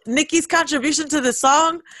diminish Nicki's contribution to the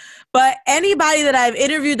song, but anybody that I've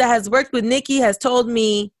interviewed that has worked with Nicki has told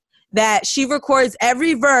me that she records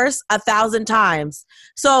every verse 1,000 times.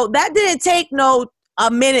 So that didn't take a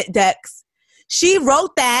minute, Dex. She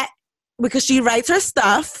wrote that because she writes her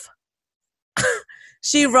stuff.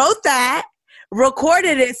 She wrote that,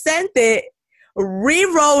 recorded it, sent it,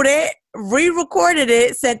 rewrote it, re-recorded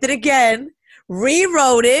it, sent it again,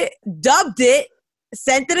 rewrote it, dubbed it,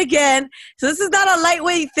 sent it again. So this is not a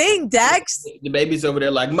lightweight thing, Dex. The baby's over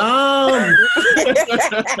there like, Mom!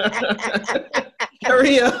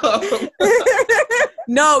 Hurry up.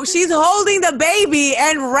 No, she's holding the baby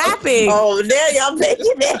and rapping. Oh, there y'all baby.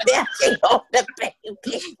 There she hold the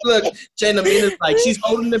baby. Look, Shayna Mina's like, she's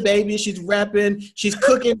holding the baby, she's rapping, she's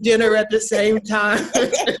cooking dinner at the same time.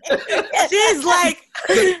 She's like,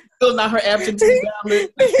 filling out her absentee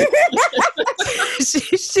ballot.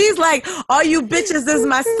 She's like, all you bitches is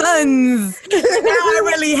my sons. Now I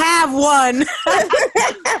really have one.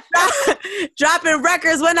 Dropping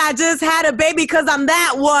records when I just had a baby because I'm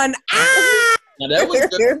that one. Ah! Now that was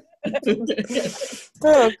good.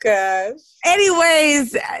 Oh, gosh.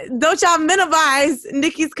 Anyways, don't y'all minimize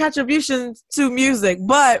Nicki's contributions to music,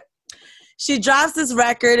 but she drops this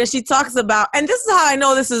record and she talks about, and this is how I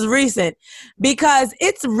know this is recent, because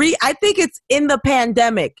I think it's in the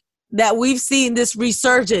pandemic that we've seen this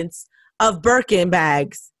resurgence of Birkin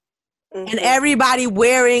bags. Mm-hmm. And everybody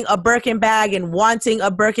wearing a Birkin bag and wanting a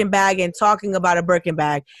Birkin bag and talking about a Birkin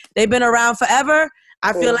bag. They've been around forever.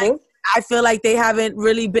 I feel like they haven't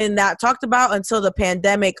really been that talked about until the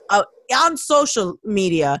pandemic on social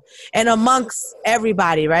media and amongst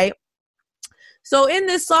everybody, right? So in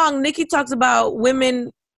this song, Nicki talks about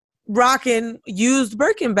women rocking used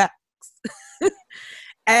Birkin bags.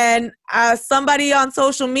 And somebody on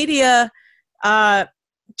social media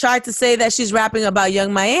tried to say that she's rapping about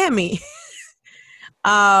Young Miami.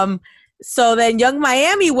 So then Young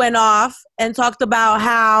Miami went off and talked about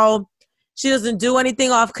how she doesn't do anything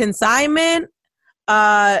off consignment.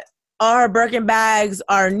 all her Birkin bags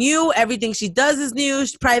are new. Everything she does is new.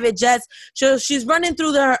 Private jets. So she's running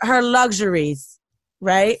through her luxuries,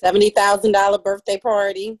 right? $70,000 birthday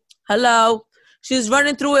party. Hello. She's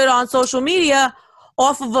running through it on social media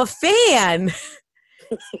off of a fan.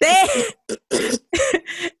 They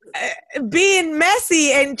being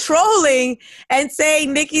messy and trolling and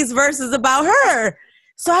saying Nicki's verse is about her.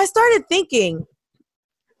 So I started thinking,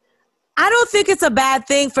 I don't think it's a bad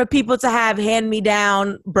thing for people to have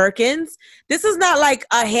hand-me-down Birkins. This is not like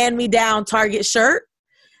a hand-me-down Target shirt.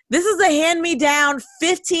 This is a hand-me-down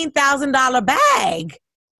 $15,000 bag.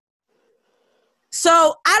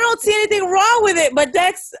 So I don't see anything wrong with it, but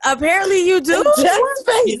that's apparently you do.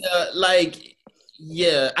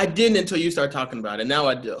 Yeah, I didn't until you start talking about it. Now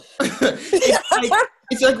I do.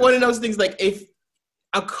 It's like one of those things, like if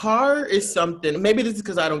a car is something, maybe this is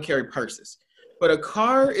because I don't carry purses, but a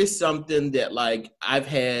car is something that like I've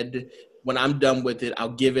had, when I'm done with it, I'll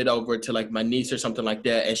give it over to like my niece or something like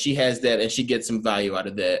that. And she has that and she gets some value out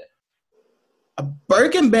of that. A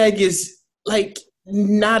Birkin bag is like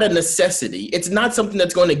not a necessity. It's not something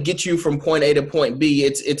that's going to get you from point A to point B.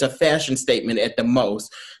 It's a fashion statement at the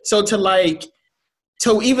most. So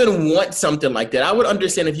to even want something like that, I would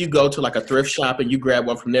understand if you go to like a thrift shop and you grab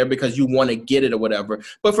one from there because you want to get it or whatever.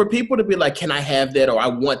 But for people to be like, can I have that? Or I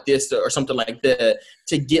want this or something like that,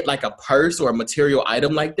 to get like a purse or a material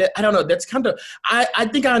item like that, I don't know. That's kind of, I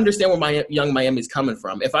think I understand where my Young Miami's coming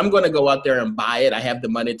from. If I'm going to go out there and buy it, I have the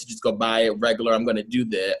money to just go buy it regular, I'm going to do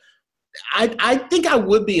that. I think I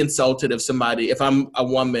would be insulted if I'm a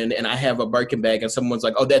woman and I have a Birkin bag and someone's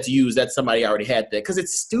like, oh, that's used. That's somebody already had that. Because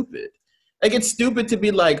it's stupid. Like, it's stupid to be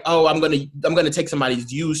like, oh, I'm gonna take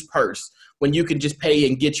somebody's used purse when you can just pay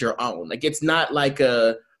and get your own. Like, it's not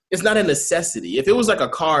a necessity. If it was like a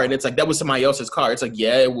car and it's like that was somebody else's car, it's like,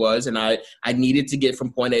 yeah, it was, and I needed to get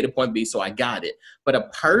from point A to point B, so I got it. But a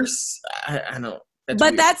purse, I don't.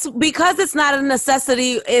 That's because it's not a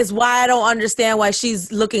necessity is why I don't understand why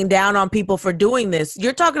she's looking down on people for doing this.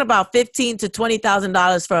 You're talking about $15,000 to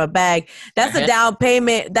 $20,000 for a bag. That's a down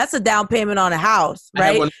payment. That's a down payment on a house, right? I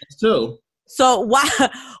have one of those too. So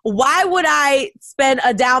why would I spend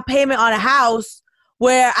a down payment on a house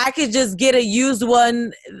where I could just get a used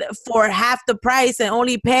one for half the price and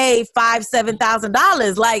only pay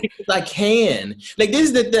 $7,000? Like, I can. Like, this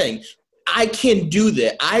is the thing. I can do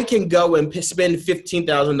that. I can go and spend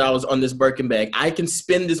 $15,000 on this Birkin bag. I can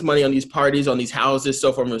spend this money on these parties, on these houses,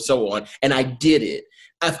 so forth and so on. And I did it.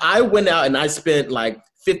 If I went out and I spent like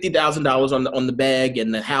 $50,000 on the bag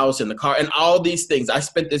and the house and the car and all these things, I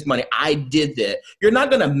spent this money. I did that. You're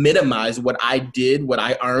not going to minimize what I did, what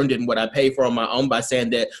I earned, and what I paid for on my own by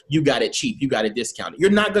saying that you got it cheap, you got it discounted.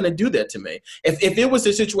 You're not going to do that to me. If it was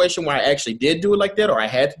a situation where I actually did do it like that, or I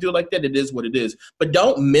had to do it like that, it is what it is. But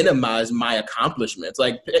don't minimize my accomplishments.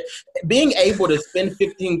 Like, being able to spend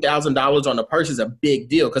 $15,000 on a purse is a big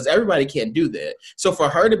deal because everybody can't do that. So for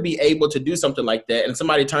her to be able to do something like that, and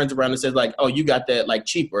somebody turns around and says like, oh, you got that like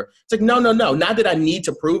cheaper. It's like, no. Not that I need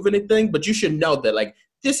to prove anything, but you should know that like,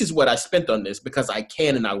 this is what I spent on this because I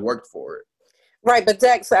can and I worked for it. Right. But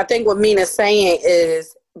Dex, I think what Mina's saying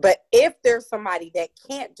is, but if there's somebody that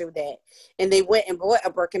can't do that and they went and bought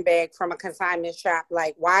a Birkin bag from a consignment shop,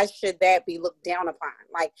 like, why should that be looked down upon?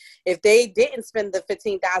 Like, if they didn't spend the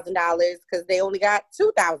 $15,000 because they only got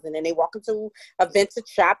 $2,000 and they walk into a vintage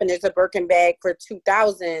shop and there's a Birkin bag for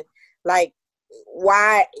 $2,000, like,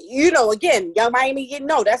 why, again, Young Miami,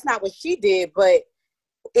 that's not what she did, but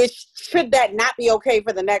should that not be okay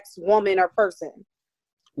for the next woman or person?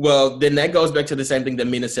 Well, then that goes back to the same thing that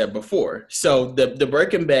Mina said before. So the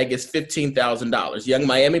Birkin bag is $15,000. Young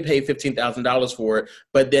Miami paid $15,000 for it,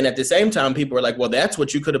 but then at the same time, people are like, well, that's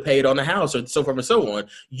what you could have paid on a house, or so forth and so on.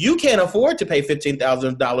 You can't afford to pay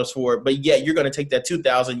 $15,000 for it, but yet you're going to take that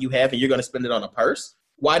 $2,000 you have and you're going to spend it on a purse?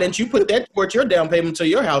 Why didn't you put that towards your down payment to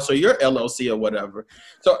your house or your LLC or whatever?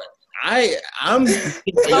 So I'm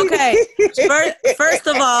okay. First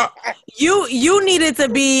of all, you needed to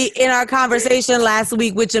be in our conversation last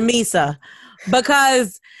week with Jamisa,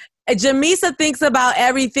 because Jamisa thinks about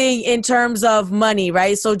everything in terms of money,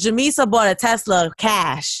 right? So Jamisa bought a Tesla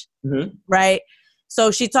cash, right?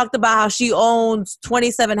 So she talked about how she owns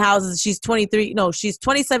 27 houses. She's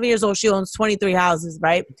 27 years old. She owns 23 houses,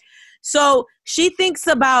 right? So she thinks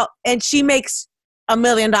about, and she makes $1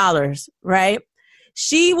 million, right?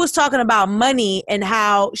 She was talking about money and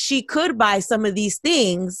how she could buy some of these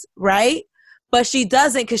things, right? But she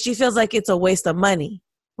doesn't because she feels like it's a waste of money,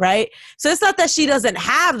 right? So it's not that she doesn't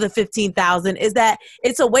have the $15,000, it's that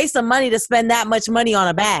it's a waste of money to spend that much money on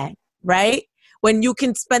a bag, right? when you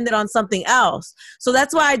can spend it on something else. So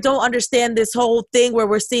that's why I don't understand this whole thing where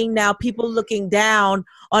we're seeing now people looking down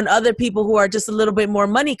on other people who are just a little bit more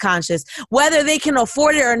money conscious, whether they can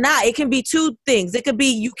afford it or not. It can be two things. It could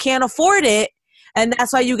be you can't afford it, and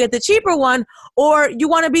that's why you get the cheaper one, or you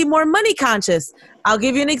want to be more money conscious. I'll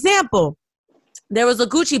give you an example. There was a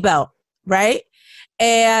Gucci belt, right?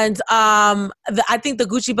 And I think the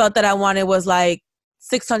Gucci belt that I wanted was like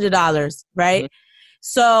 $600, right? Mm-hmm.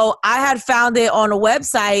 So I had found it on a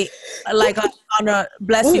website, like on a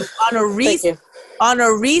resale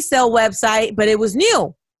website, but it was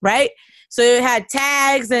new, right? So it had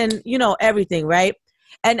tags and, you know, everything, right?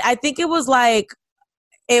 And I think it was like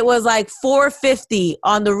 $450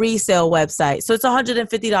 on the resale website. So it's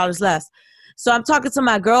 $150 less. So I'm talking to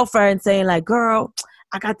my girlfriend saying like, girl,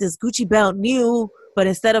 I got this Gucci belt new, but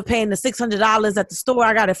instead of paying the $600 at the store,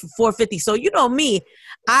 I got it for $450. So you know me,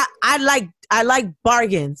 I like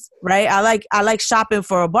bargains, right? I like shopping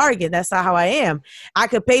for a bargain. That's not how I am. I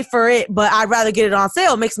could pay for it, but I'd rather get it on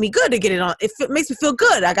sale. It makes me good to get it on. It makes me feel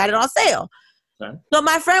good. I got it on sale. Okay. So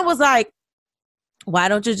my friend was like, why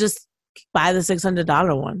don't you just buy the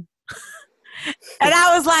 $600 one? And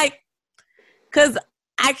I was like, because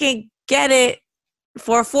I can get it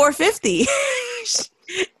for $450.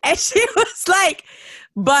 And she was like,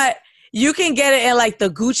 but you can get it in like the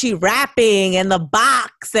Gucci wrapping and the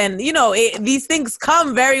box, and you know, these things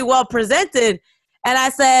come very well presented. And I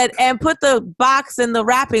said, and put the box and the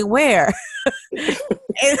wrapping where?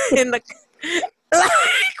 in the, like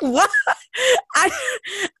what? I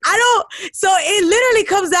don't. So it literally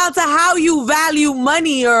comes down to how you value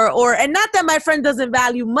money, or and not that my friend doesn't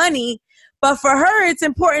value money, but for her, it's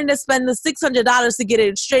important to spend the $600 to get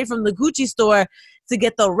it straight from the Gucci store, to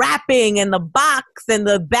get the wrapping and the box and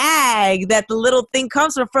the bag that the little thing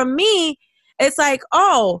comes from. For me, it's like,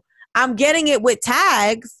 oh, I'm getting it with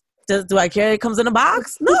tags. Do I care it comes in a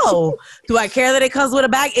box? No. Do I care that it comes with a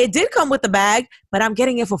bag? It did come with the bag, but I'm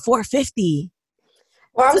getting it for $450.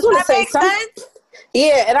 Well, I was going to say something.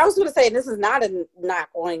 Yeah, and I was going to say, this is not a knock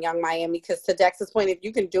on Young Miami, because to Dex's point, if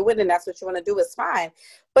you can do it and that's what you want to do, it's fine.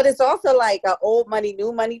 But it's also like an old money,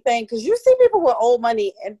 new money thing, because you see people with old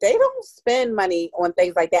money and they don't spend money on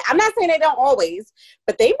things like that. I'm not saying they don't always,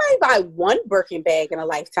 but they might buy one Birkin bag in a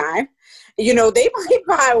lifetime. You know, they might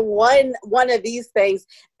buy one of these things.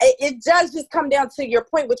 It does just come down to your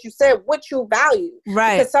point, what you said, what you value.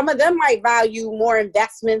 Right. Because some of them might value more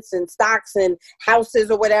investments and stocks and houses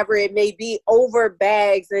or whatever it may be over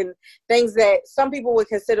bags and things that some people would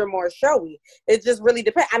consider more showy. It just really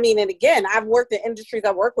depends. I mean, and again, I've worked in industries,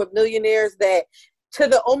 I work with millionaires that to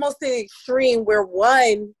the almost the extreme where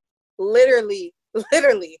one literally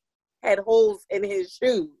had holes in his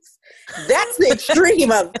shoes. That's the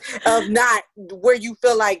extreme of not where you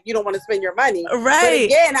feel like you don't want to spend your money. Right. But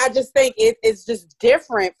again, I just think it's just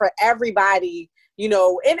different for everybody, you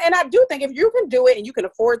know, and I do think if you can do it and you can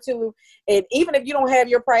afford to, and even if you don't have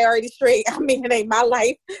your priorities straight, I mean, it ain't my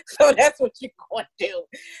life, so that's what you're going to do,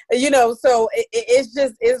 you know, so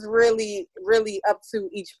it's really, really up to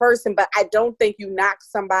each person. But I don't think you knock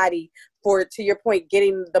somebody for, to your point,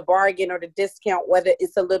 getting the bargain or the discount, whether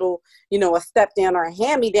it's a little, you know, a step down or a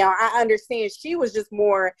hand-me-down. I understand she was just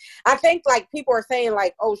more, I think like people are saying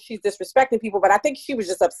like, oh, she's disrespecting people, but I think she was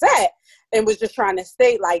just upset and was just trying to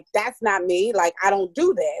state like, that's not me. Like, I don't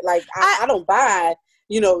do that. Like, I don't buy,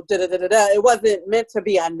 you know, da-da-da-da-da. It wasn't meant to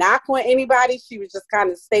be a knock on anybody. She was just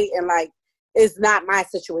kind of stating like, it's not my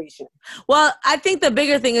situation. Well, I think the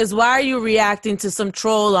bigger thing is, why are you reacting to some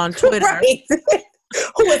troll on Twitter? Right.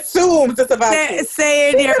 Who assumes it's about you.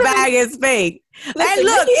 Saying your bag is fake. Listen, and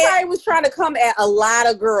look, I was trying to come at a lot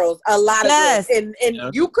of girls, girls. And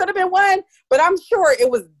you could have been one, but I'm sure it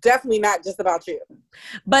was definitely not just about you.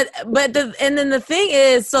 But then the thing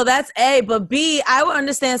is, so that's A, but B, I would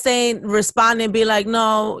understand responding, be like,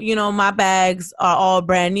 no, you know, my bags are all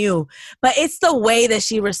brand new. But it's the way that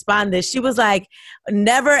she responded. She was like,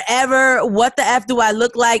 never ever, what the F do I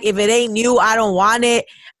look like? If it ain't new, I don't want it.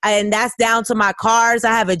 And that's down to my cars.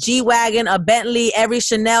 I have a G-Wagon, a Bentley, every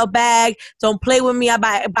Chanel bag. Don't play with me. I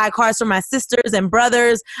buy cars for my sisters and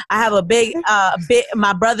brothers. I have a big,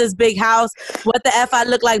 my brother's big house. What the F I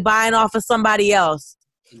look like buying off of somebody else?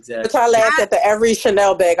 Exactly. But I laughed at the every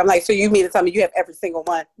Chanel bag. I'm like, so you mean to tell me you have every single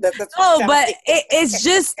one? That's but it's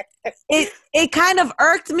just, it kind of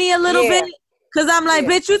irked me a little bit. Because I'm like,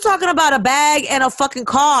 bitch, you talking about a bag and a fucking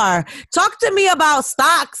car. Talk to me about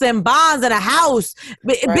stocks and bonds and a house.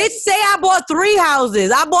 Bitch, say I bought 3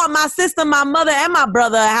 houses. I bought my sister, my mother, and my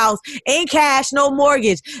brother a house in cash, no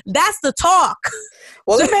mortgage. That's the talk.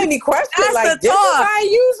 Well, it made me question, like, this is why I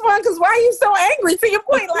use one, because why are you so angry? To your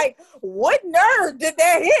point, like, what nerve did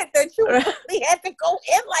that hit that you really had to go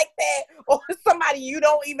in like that or somebody you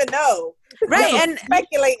don't even know? Right, and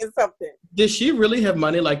speculating something. Did she really have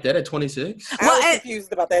money like that at 26? I was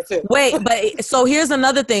confused about that too. Wait, but so here's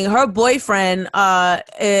another thing. Her boyfriend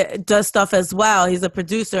does stuff as well. He's a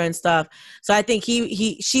producer and stuff. So I think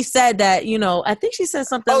she said that, you know, I think she said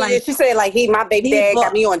something like... Oh, yeah, she said, like, my baby dad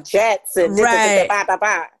got me on jets and...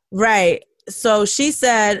 Right. So she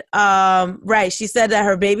said, she said that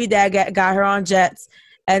her baby dad got her on jets.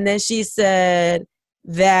 And then she said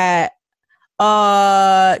that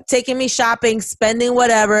taking me shopping, spending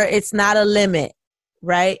whatever, it's not a limit,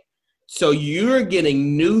 right? So you're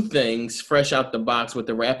getting new things fresh out the box with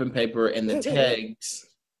the wrapping paper and the tags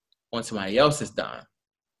on somebody else's dime.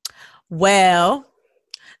 Well,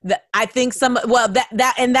 I think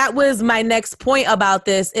that was my next point about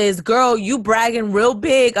this is, girl, you bragging real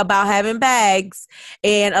big about having bags,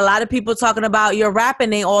 and a lot of people talking about your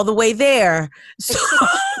rapping ain't all the way there.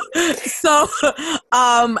 So,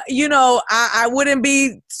 you know, I wouldn't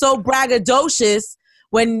be so braggadocious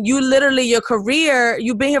when you literally, your career,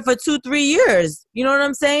 you've been here for 2-3 years. You know what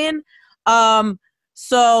I'm saying?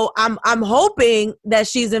 So I'm hoping that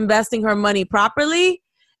she's investing her money properly.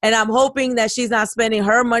 And I'm hoping that she's not spending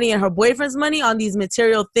her money and her boyfriend's money on these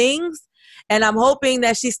material things. And I'm hoping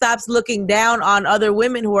that she stops looking down on other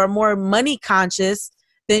women who are more money conscious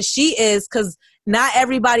than she is, because not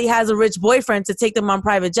everybody has a rich boyfriend to take them on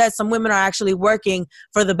private jets. Some women are actually working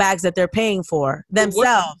for the bags that they're paying for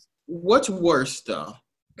themselves. What's worse, though?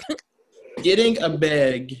 Getting a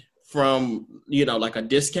bag from, you know, like a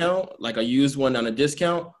discount, like a used one on a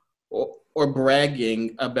discount, or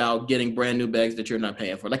bragging about getting brand new bags that you're not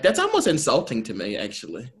paying for. Like, that's almost insulting to me,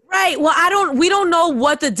 actually. Right. Well, we don't know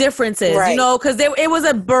what the difference is, you know, because it was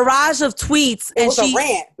a barrage of tweets. It was a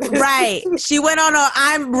rant. Right. She went on a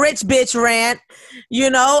I'm rich bitch rant, you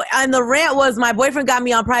know, and the rant was, my boyfriend got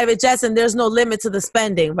me on private jets and there's no limit to the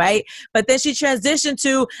spending, right? But then she transitioned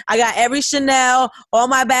to, I got every Chanel, all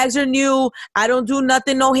my bags are new, I don't do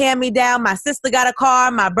nothing, no hand-me-down, my sister got a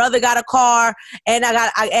car, my brother got a car, and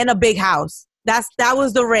and a big house. That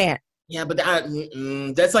was the rant. Yeah, but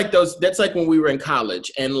that's like when we were in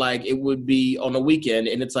college and like it would be on a weekend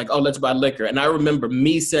and it's like, oh, let's buy liquor. And I remember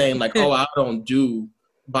me saying like, oh, I don't do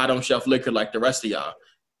bottom shelf liquor like the rest of y'all.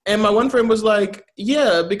 And my one friend was like,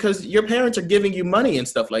 yeah, because your parents are giving you money and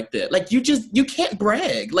stuff like that. Like you can't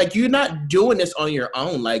brag. Like you're not doing this on your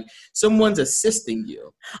own. Like someone's assisting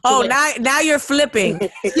you. So now you're flipping.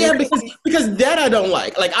 Yeah, because that I don't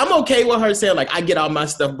like. Like I'm okay with her saying like, I get all my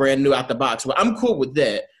stuff brand new out the box. Well, I'm cool with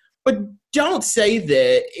that. But don't say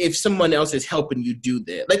that if someone else is helping you do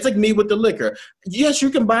that. Like, it's like me with the liquor. Yes,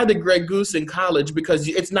 you can buy the Grey Goose in college because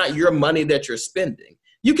it's not your money that you're spending.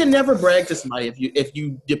 You can never brag to somebody if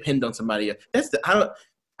you depend on somebody else. That's I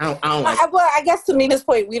don't like. Well, I guess to me, this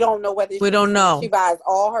point, we don't know whether we don't know. She buys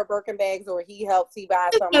all her Birkin bags or he helps. He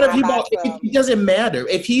buys some. It doesn't matter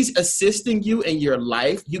if he's assisting you in your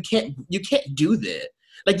life. You can't do that.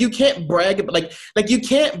 Like you can't brag about like you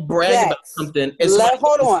can't brag about something.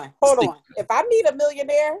 Hold on. If I meet a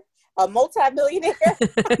millionaire, a multi-millionaire,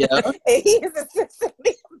 and he is assisting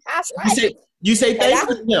me in my life, you say thanks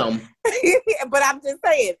to him. But I'm just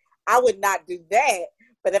saying, I would not do that.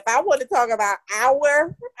 But if I want to talk about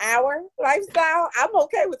our lifestyle, I'm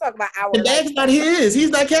okay with talking about our The bag's not his.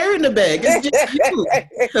 He's not carrying the bag. It's just you.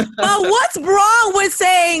 But what's wrong with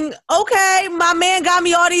saying, okay, my man got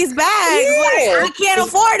me all these bags. Yeah. Like, I can't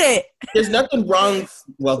afford it. There's nothing wrong.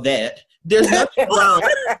 There's nothing wrong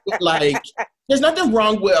there's nothing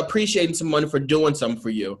wrong with appreciating someone for doing something for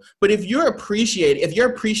you. But if your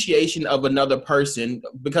appreciation of another person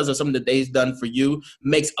because of something that they've done for you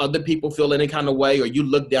makes other people feel any kind of way, or you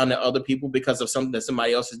look down at other people because of something that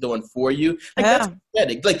somebody else is doing for you, that's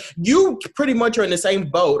pathetic. Like you pretty much are in the same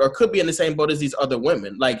boat or could be in the same boat as these other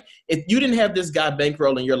women. Like if you didn't have this guy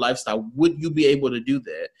bankrolling your lifestyle, would you be able to do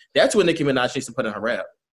that? That's what Nicki Minaj needs to put in her rap.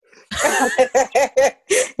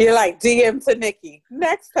 You're like DM to Nicki.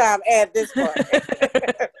 Next time, add this part.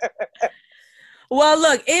 Well,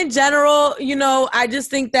 look, in general, you know, I just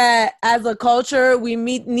think that as a culture, we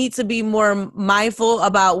need to be more mindful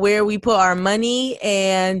about where we put our money.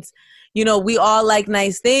 And, you know, we all like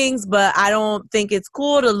nice things, but I don't think it's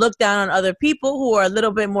cool to look down on other people who are a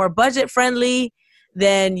little bit more budget friendly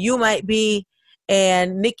than you might be.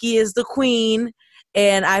 And Nicki is the queen.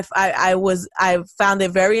 and I found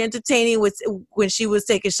it very entertaining when she was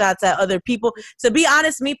taking shots at other people. To be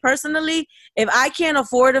honest, me personally, if I can't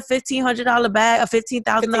afford a $1,500 bag, a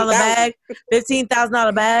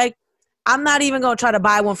 $15,000 bag, I'm not even gonna try to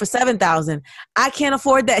buy one for $7,000. I can't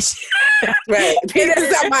afford that shit. Right.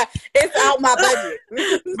 It's out my budget.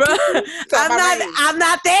 Bro, I'm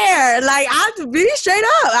not there. Like, I'll be straight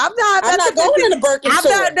up. I'm not going in the Birkin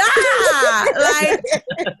store. Like,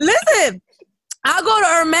 listen, I'll go to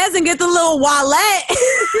Hermes and get the little wallet.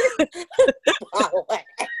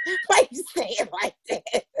 Why you say it like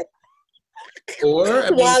that? Or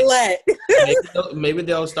wallet. Maybe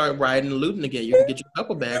they'll start riding and looting again. You can get your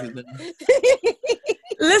couple bags.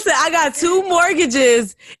 Listen, I got 2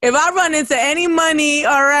 mortgages. If I run into any money,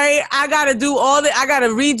 all right, I gotta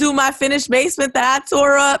redo my finished basement that I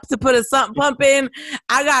tore up to put a sump pump in.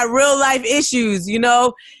 I got real life issues, you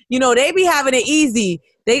know. They be having it easy.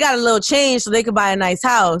 They got a little change so they could buy a nice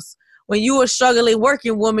house. When you a struggling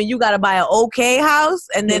working woman, you gotta buy an okay house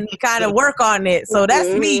and then kind of work on it. So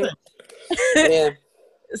that's me. Yeah.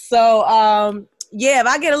 So, if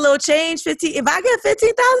I get a little change, if I get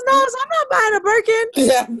 $15,000, I'm not buying a Birkin.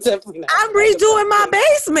 Yeah, definitely not. I'm redoing my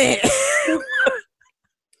basement.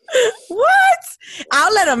 What?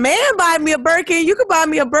 I'll let a man buy me a Birkin. You can buy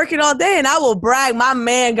me a Birkin all day, and I will brag. My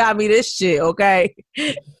man got me this shit, okay?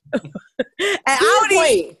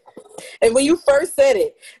 And when you first said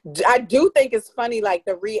it, I do think it's funny, like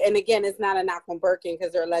and again, it's not a knock on Birkin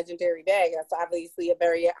because they're a legendary bag. That's obviously a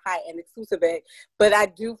very high-end exclusive bag. But I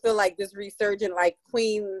do feel like this resurgent, like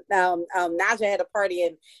Queen Naja had a party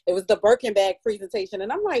and it was the Birkin bag presentation.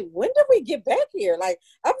 And I'm like, when did we get back here? Like,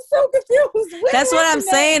 I'm so confused. That's what I'm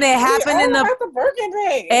saying. It happened in the Birkin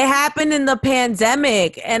bag. It happened in the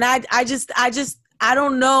pandemic. And I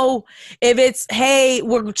don't know if it's, hey,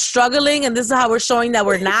 we're struggling and this is how we're showing that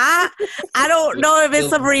we're not. I don't know if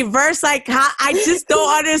it's a reverse. Like, I just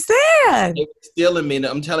don't understand. They were stealing me.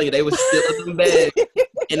 I'm telling you, they were stealing some bags.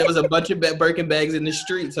 And there was a bunch of Birkin bags in the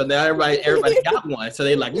street. So now everybody got one. So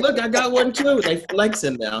they like, look, I got one too. They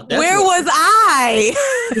flexing now. Where was I?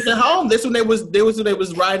 At home. This when they was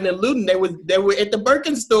riding and looting. They were at the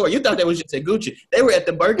Birkin store. You thought they was just at Gucci. They were at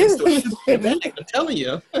the Birkin store. I'm telling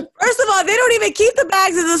you. First of all, they don't even keep the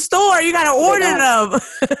bags in the store. You gotta order them.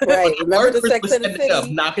 Right. Remember the Sex and the City? Up,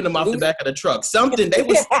 knocking them off the back of the truck. Something they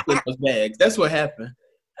was stealing those bags. That's what happened.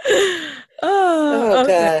 Oh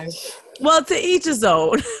okay. Gosh. Well, to each his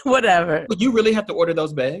own. Whatever. You really have to order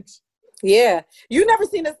those bags? Yeah. You never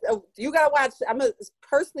seen this. You gotta watch. I'm gonna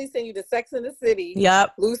personally send you the Sex and the City.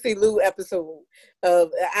 Yep. Lucy Liu episode.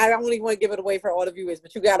 I don't even want to give it away for all the viewers,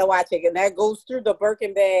 but you gotta watch it, and that goes through the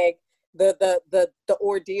Birkin bag, the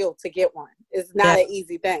ordeal to get one. It's not an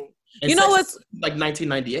easy thing. And you know what's like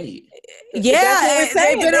 1998. Yeah,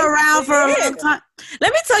 they've been around for a long time.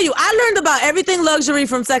 Let me tell you, I learned about everything luxury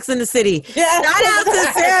from Sex and the City. Yeah. Shout out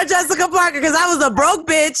to Sarah Jessica Parker because I was a broke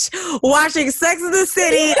bitch watching Sex and the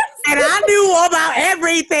City, and I knew about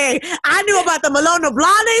everything. I knew about the Malone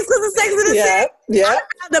Blondes because of Sex and the City. Yeah. I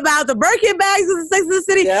learned about the Birkin bags because of Sex and the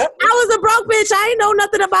City. Yeah. I was a broke bitch. I ain't know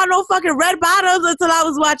nothing about no fucking red bottoms until I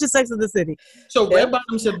was watching Sex and the City. So red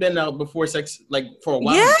bottoms have been out before Sex, like for a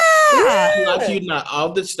while. Yeah.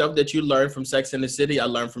 All the stuff that you learned from Sex and the City, I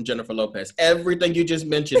learned from Jennifer Lopez. Everything you just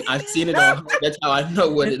mentioned, I've seen it all. That's how I know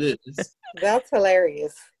what it is. That's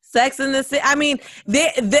hilarious. Sex and the City. I mean,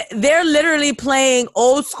 they're literally playing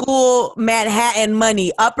old school Manhattan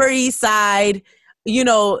money, Upper East Side. You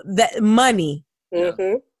know that money.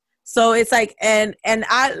 Mm-hmm. So it's like, and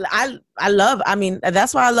I love. I mean,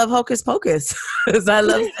 that's why I love Hocus Pocus because I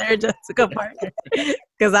love Sarah Jessica Parker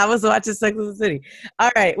because I was watching Sex and the City.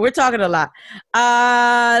 All right, we're talking a lot.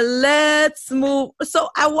 Let's move. So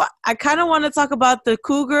I kind of want to talk about the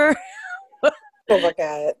cougar. Oh my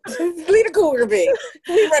God. Leave the cougar be.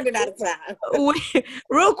 We're running out of time. Wait,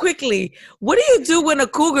 real quickly, what do you do when a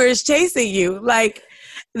cougar is chasing you? Like,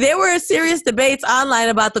 there were serious debates online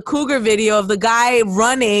about the cougar video of the guy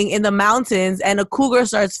running in the mountains and a cougar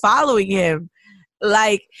starts following him.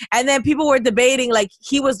 Like, and then people were debating, like,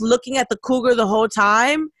 he was looking at the cougar the whole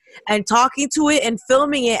time and talking to it and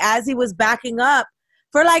filming it as he was backing up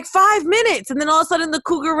for like 5 minutes. And then all of a sudden the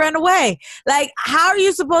cougar ran away. Like, how are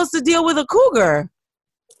you supposed to deal with a cougar?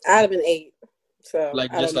 I'd have been 8. So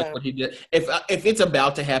like just like what he did. If it's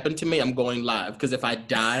about to happen to me, I'm going live because if I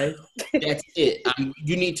die, that's it.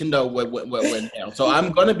 You need to know what went down. So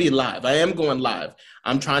I'm gonna be live. I am going live.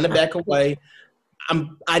 I'm trying to back away.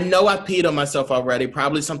 I know I peed on myself already,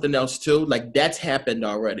 probably something else too. Like that's happened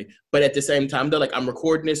already. But at the same time, though, like I'm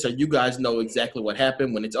recording this so you guys know exactly what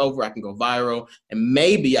happened. When it's over, I can go viral and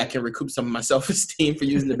maybe I can recoup some of my self-esteem for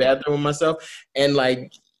using the bathroom on myself. And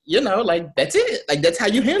like, like that's it. Like that's how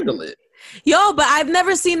you handle it. Yo, but I've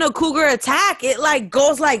never seen a cougar attack. It like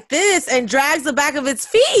goes like this and drags the back of its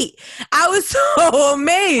feet. I was so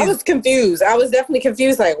amazed. I was confused. I was definitely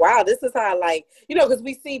confused. Like, wow, this is how because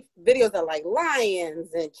we see videos of like lions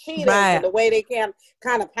and cheetahs and the way they can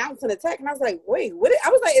kind of pounce and attack. And I was like, wait, I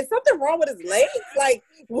was like, is something wrong with his legs? Like,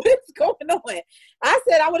 what is going on? I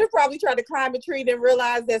said I would have probably tried to climb a tree, then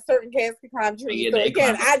realized that certain cats can climb trees. So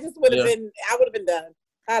again, I would have been done.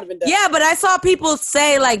 Yeah, but I saw people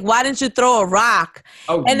say, like, why didn't you throw a rock?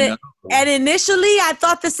 Oh, and initially I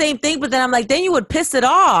thought the same thing, but then I'm like, then you would piss it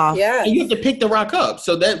off. Yeah. And you have to pick the rock up.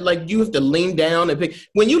 So that, like, you have to lean down and pick.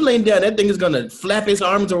 When you lean down, that thing is going to flap its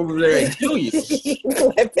arms over there and kill you.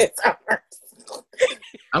 Flap its arms.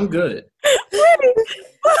 I'm good.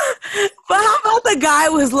 But how about the guy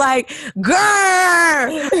was like,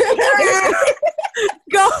 "Grr,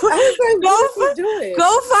 go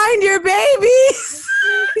find your babies."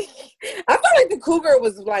 I felt like the cougar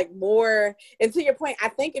was like more, and to your point, I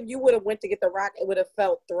think if you would have went to get the rock, it would have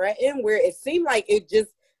felt threatened, where it seemed like it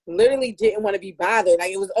just literally didn't want to be bothered.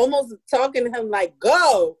 Like it was almost talking to him like,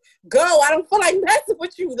 go, I don't feel like messing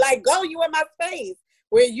with you. Like, go, you in my space.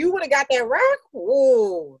 Where you would have got that rock,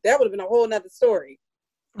 ooh, that would have been a whole nother story.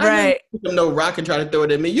 Right. I no rock and try to throw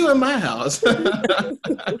it at me. You in my house.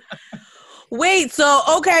 Wait, so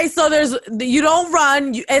you don't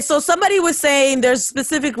run. And so somebody was saying there's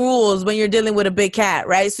specific rules when you're dealing with a big cat,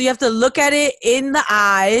 right? So you have to look at it in the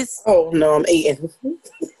eyes. Oh, no, I'm eating.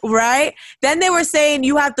 Right? Then they were saying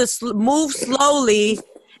you have to move slowly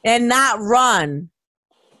and not run.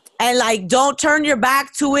 And like, don't turn your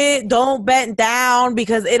back to it. Don't bend down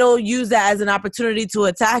because it'll use that as an opportunity to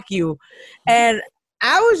attack you. And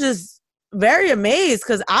I was just very amazed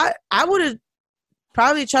because I would have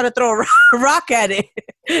probably tried to throw a rock at it.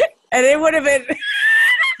 And it would have been...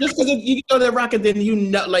 Just because you throw that rock and then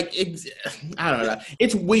I don't know.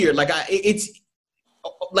 It's weird. Like, it's...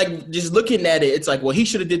 Like, just looking at it, it's like, well, he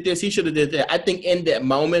should have did this, he should have did that. I think in that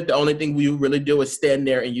moment, the only thing you really do is stand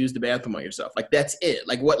there and use the bathroom on yourself. Like, that's it.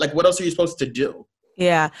 Like, what else are you supposed to do?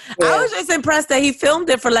 Yeah. I was just impressed that he filmed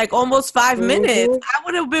it for like almost 5 minutes. I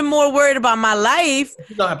would have been more worried about my life.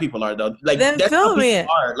 You know how people are, though. Like, that's how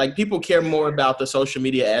people are. Like, people care more about the social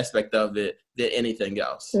media aspect of it than anything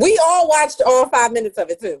else. We all watched all 5 minutes of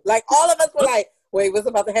it, too. Like, all of us were like, wait, what's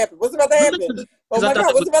about to happen? What's about to happen? Oh my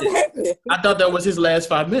God, what's about to happen? I thought that was his last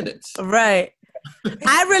 5 minutes. Right.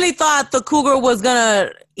 I really thought the cougar was going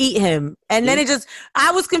to eat him. And then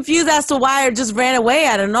I was confused as to why it just ran away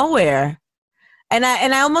out of nowhere. And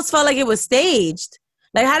I almost felt like it was staged.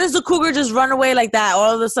 Like, how does the cougar just run away like that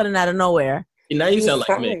all of a sudden out of nowhere? Now you sound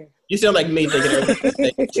like me. You sound like me thinking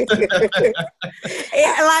everything.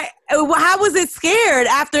 Like, how was it scared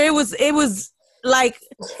after it was like,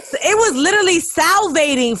 it was literally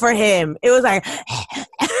salivating for him. It was like...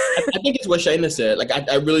 I think it's what Shayna said. Like,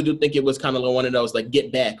 I really do think it was kind of one of those, like,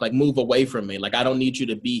 get back, like, move away from me. Like, I don't need you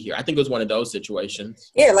to be here. I think it was one of those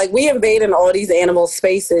situations. Yeah, like, we invading all these animal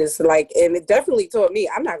spaces. Like, and it definitely taught me,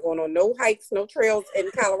 I'm not going on no hikes, no trails in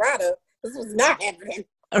Colorado. This was not happening.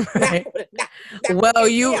 Right. Well,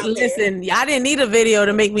 you listen. I didn't need a video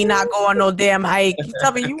to make me not go on no damn hike. You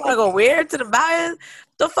tell me you want to go where to the mountains?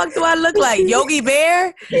 The fuck do I look like, Yogi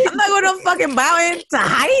Bear? I'm not going to fucking mountain to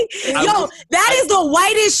hike. Yo, that is the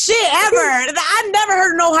whitest shit ever. I never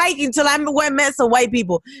heard no hiking until I went and met some white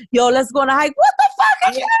people. Yo, let's go on a hike. What the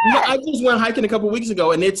fuck is that? I just went hiking a couple weeks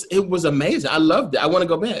ago, and it was amazing. I loved it. I want to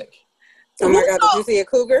go back. Oh my God, did you see a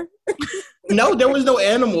cougar? No, there was no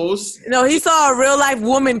animals. No, he saw a real life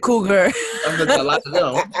woman cougar. A lot of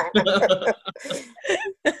them.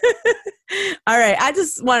 All right, I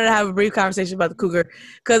just wanted to have a brief conversation about the cougar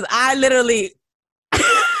because I literally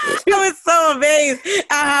I was so amazed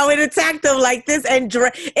at how it attacked him like this and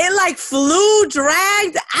it like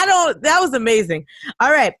dragged. That was amazing.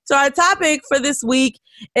 All right, so our topic for this week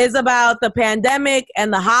is about the pandemic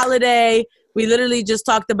and the holiday. We literally just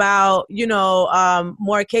talked about,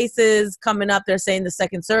 more cases coming up. They're saying the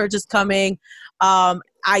second surge is coming.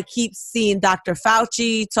 I keep seeing Dr.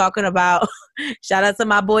 Fauci talking about, shout out to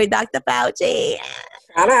my boy, Dr. Fauci.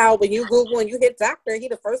 Shout out. When you Google and you hit doctor, he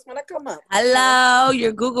the first one to come up. Hello,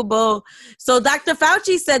 you're Googleable. So Dr.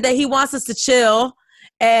 Fauci said that he wants us to chill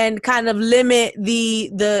and kind of limit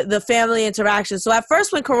the family interaction. So at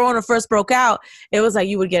first, when Corona first broke out, it was like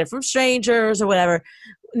you would get it from strangers or whatever.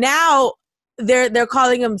 Now, they're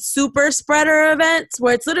calling them super spreader events,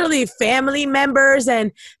 where it's literally family members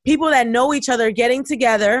and people that know each other getting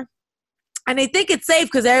together, and they think it's safe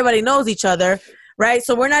because everybody knows each other, right?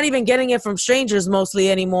 So we're not even getting it from strangers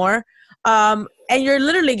mostly anymore, and you're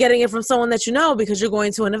literally getting it from someone that you know because you're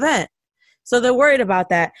going to an event. So they're worried about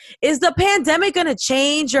that. Is the pandemic going to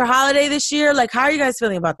change your holiday this year? Like, how are you guys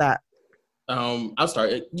feeling about that? I'll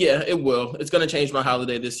start. Yeah, it will. It's going to change my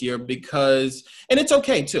holiday this year because, and it's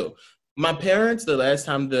okay too. My parents, the last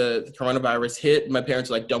time the coronavirus hit, my parents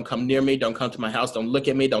were like, don't come near me, don't come to my house, don't look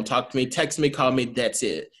at me, don't talk to me, text me, call me, that's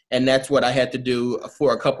it. And that's what I had to do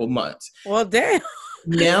for a couple months. Well, damn.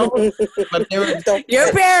 Now, my parents don't.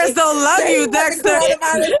 Your parents don't love you, Dexter.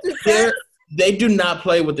 They do not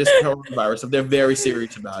play with this coronavirus, so they're very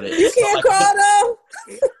serious about it. You can't call them.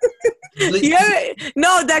 Yeah,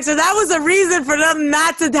 no, Dexter, that was a reason for them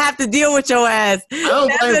not to have to deal with your ass. I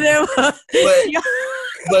don't blame them.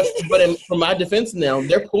 But for my defense now,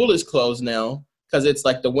 their pool is closed now because it's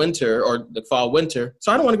like the winter or the fall winter.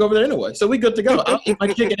 So I don't want to go over there anyway. So we good to go. I'll eat my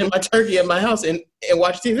chicken and my turkey at my house and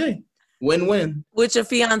watch TV. Win-win. With your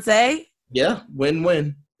fiance? Yeah,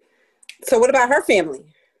 win-win. So what about her family?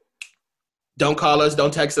 Don't call us.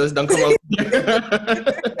 Don't text us. Don't come over.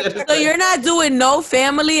 So you're not doing no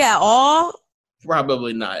family at all?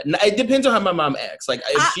 Probably not. It depends on how my mom acts. Like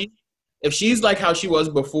if she's like how she was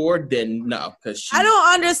before, then no. I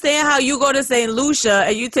don't understand how you go to St. Lucia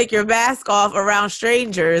and you take your mask off around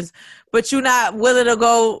strangers, but you're not willing to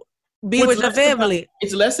go be with your family.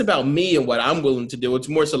 It's less about me and what I'm willing to do. It's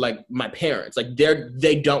more so like my parents. Like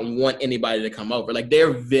they don't want anybody to come over. Like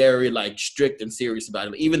they're very like strict and serious about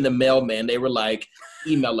it. Even the mailman, they were like,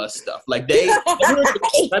 email us stuff. Like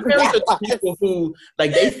my parents are people who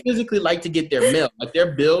like they physically like to get their mail. Like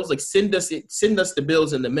their bills, like send us the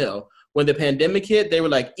bills in the mail. When the pandemic hit, they were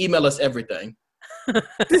like, email us everything.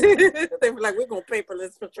 They were like, we're going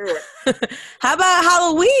paperless for sure. How about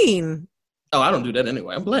Halloween? Oh, I don't do that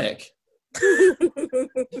anyway. I'm Black.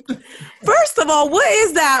 First of all, what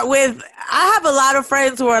is that with? I have a lot of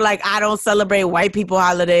friends who are like, I don't celebrate white people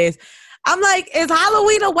holidays. I'm like, is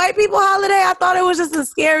Halloween a white people holiday? I thought it was just a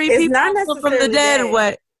scary people from the dead. Or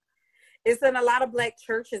what? It's in a lot of Black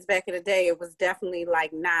churches back in the day. It was definitely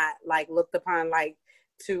like not like looked upon like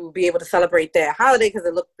to be able to celebrate that holiday because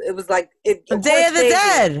it was like Day of the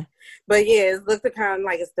Dead. But yeah, it's looked upon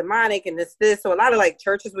like it's demonic and it's this. So a lot of like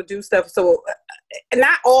churches would do stuff. So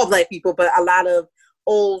not all Black people, but a lot of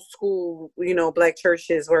old school, Black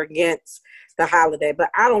churches were against the holiday. But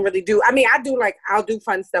I don't really do. I mean, I'll do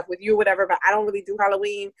fun stuff with you, whatever. But I don't really do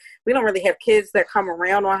Halloween. We don't really have kids that come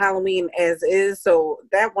around on Halloween as is. So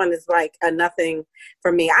that one is like a nothing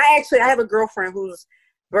for me. I have a girlfriend whose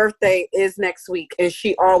birthday is next week, and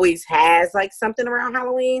she always has like something around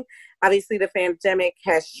Halloween. Obviously, the pandemic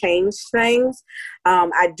has changed things.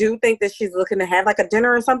 I do think that she's looking to have like a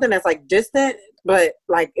dinner or something that's like distant, but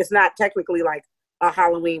like it's not technically like a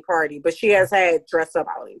Halloween party, but she has had dress up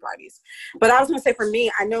Halloween parties. But I was gonna say for me,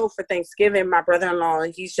 I know for Thanksgiving, my brother-in-law,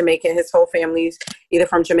 he's Jamaican, his whole family's either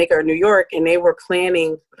from Jamaica or New York, and they were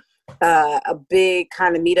planning a big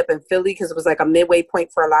kind of meetup in Philly because it was like a midway point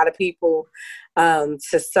for a lot of people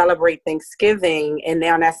to celebrate Thanksgiving, and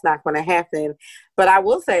now that's not going to happen. But I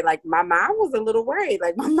will say, like, my mom was a little worried.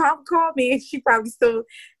 Like, my mom called me, and she probably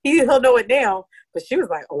he'll know it now, but she was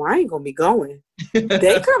like, oh, I ain't going to be going.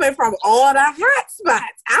 They coming from all the hot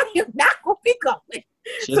spots. I am not going to be going.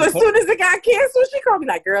 So as soon as it got canceled, she called me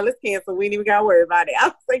like, girl, it's canceled. We ain't even got to worry about it. I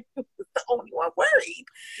was like, you was the only one worried.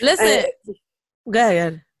 Listen, go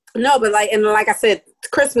ahead. No, but like I said,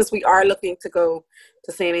 Christmas, we are looking to go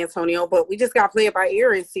to San Antonio, but we just got to play it by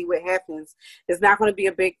ear and see what happens. It's not going to be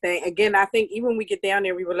a big thing. Again, I think even when we get down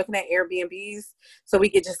there, we were looking at Airbnbs so we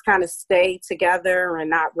could just kind of stay together and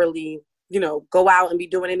not really, go out and be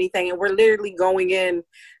doing anything. And we're literally going in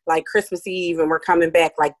like Christmas Eve and we're coming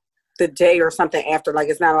back like the day or something after. Like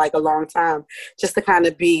it's not like a long time just to kind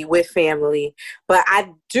of be with family. But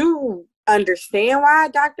I do understand why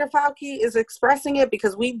Dr. Fauci is expressing it,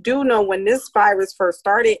 because we do know when this virus first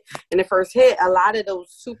started and it first hit, a lot of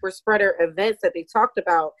those super spreader events that they talked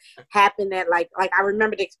about happened at like I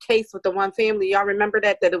remember the case with the one family. Y'all remember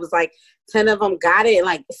that it was like 10 of them got it and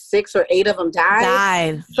like 6 or 8 of them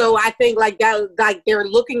died. So I think like that, like they're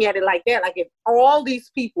looking at it like that. Like if all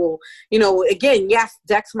these people, again, yes,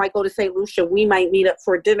 Dex might go to St. Lucia, we might meet up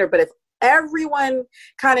for dinner, but if everyone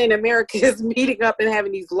kind of in America is meeting up and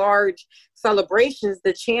having these large celebrations,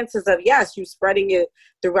 the chances of, yes, you spreading it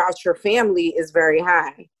throughout your family is very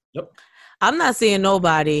high. Yep. I'm not seeing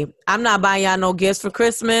nobody. I'm not buying y'all no gifts for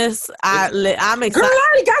Christmas. I'm excited. Girl, I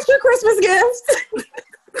already got your Christmas gifts.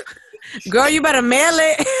 Girl, you better mail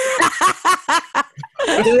it.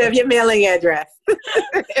 I do have your mailing address.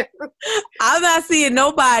 I'm not seeing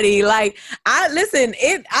nobody. Like, I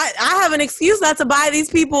have an excuse not to buy these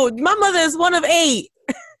people. My mother is one of 8.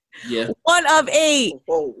 Yeah. One of 8.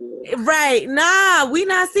 Whoa. Right. Nah, we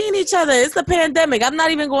not seeing each other. It's a pandemic. I'm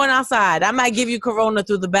not even going outside. I might give you corona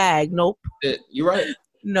through the bag. Nope. You're right.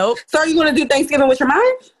 Nope. So are you going to do Thanksgiving with your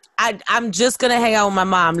mom? I'm just going to hang out with my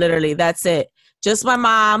mom, literally. That's it. Just my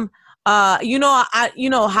mom. Halloween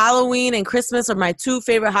and Christmas are my 2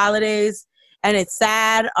 favorite holidays, and it's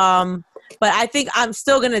sad. But I think I'm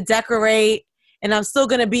still going to decorate, and I'm still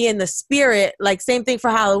going to be in the spirit. Like, same thing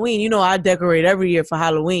for Halloween. You know, I decorate every year for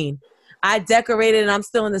Halloween. I decorated, and I'm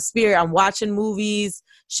still in the spirit. I'm watching movies.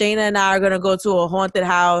 Shayna and I are going to go to a haunted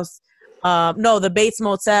house. The Bates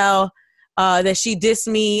Motel that she dissed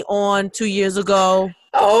me on 2 years ago.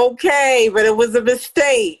 Okay, but it was a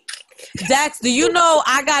mistake. Dex, do you know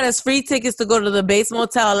I got us free tickets to go to the Bates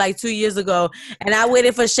Motel like 2 years ago, and I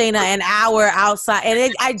waited for Shayna an hour outside,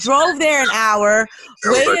 and I drove there an hour,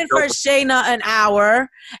 waited for Shayna an hour,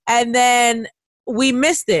 and then we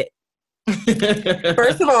missed it.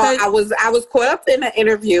 First of all, I was caught up in an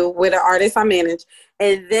interview with an artist I managed,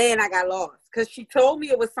 and then I got lost because she told me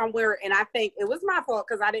it was somewhere, and I think it was my fault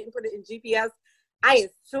because I didn't put it in GPS. I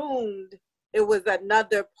assumed it was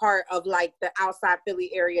another part of like the outside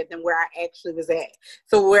Philly area than where I actually was at.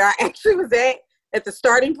 So where I actually was at the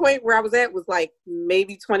starting point where I was at was like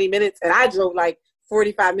maybe 20 minutes, and I drove like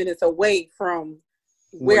 45 minutes away from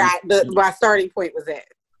where my starting point was at.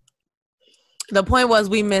 The point was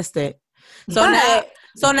we missed it. So now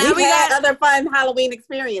we got other fun Halloween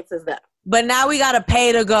experiences though. But now we got to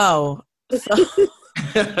pay to go.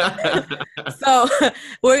 So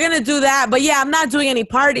we're going to do that. But yeah, I'm not doing any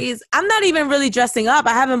parties. I'm not even really dressing up.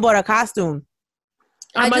 I haven't bought a costume.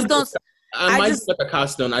 I might get a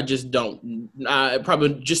costume. I just don't.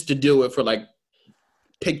 Probably just to do it for like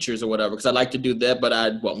pictures or whatever, because I like to do that, but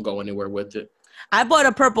I won't go anywhere with it. I bought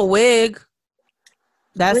a purple wig.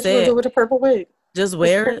 That's it. What you do with a purple wig? Just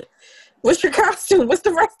wear it. What's your costume? What's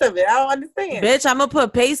the rest of it? I don't understand. Bitch, I'm going to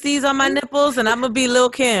put pasties on my nipples and I'm going to be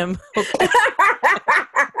Lil' Kim. Okay.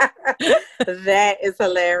 That is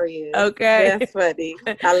hilarious. Okay. That's funny.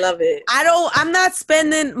 I love it. I'm not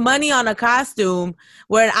spending money on a costume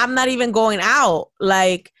where I'm not even going out.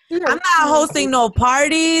 Like, I'm not hosting no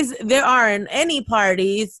parties. There aren't any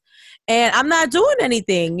parties. And I'm not doing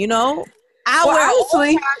anything, you know?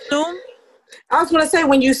 Honestly, I was going to say,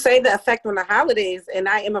 when you say the effect on the holidays, and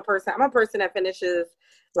I'm a person that finishes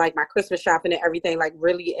like my Christmas shopping and everything like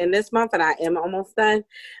really in this month, and I am almost done.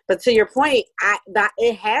 But to your point,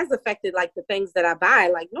 it has affected like the things that I buy.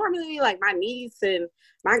 Like normally, like my niece and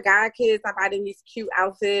my god kids, I buy them these cute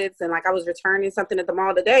outfits, and like I was returning something at the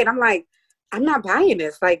mall today, and I'm like, I'm not buying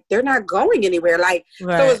this. Like they're not going anywhere. Like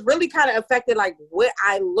right. So it's really kind of affected like what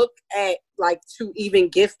I look at like to even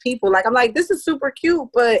give people. Like I'm like, this is super cute,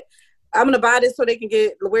 but I'm going to buy this so they can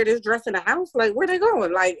wear this dress in the house. Like, where they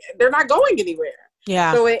going? Like, they're not going anywhere.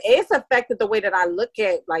 Yeah. So it's affected the way that I look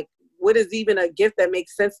at, like, what is even a gift that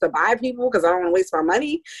makes sense to buy people because I don't want to waste my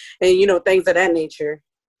money and, you know, things of that nature.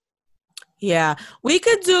 Yeah. We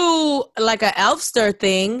could do, like, an Elfster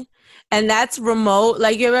thing, and that's remote.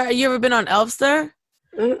 Like, you ever been on Elfster?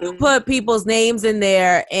 You put people's names in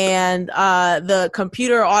there, and the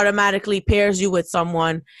computer automatically pairs you with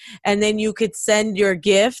someone, and then you could send your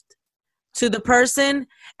gift to the person,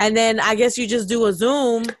 and then I guess you just do a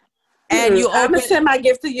Zoom and I'm gonna send my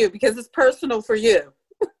gift to you because it's personal for you.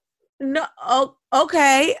 No,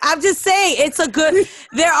 okay. I'm just saying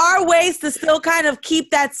there are ways to still kind of keep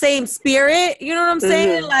that same spirit. You know what I'm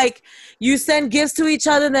saying? Like you send gifts to each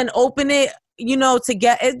other, then open it, you know,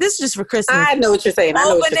 this is just for Christmas. I know what you're saying.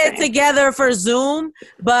 Open it together for Zoom,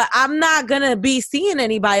 but I'm not going to be seeing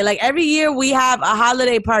anybody. Like every year we have a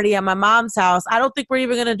holiday party at my mom's house. I don't think we're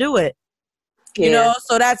even going to do it. Yeah. You know,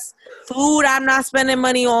 so that's food I'm not spending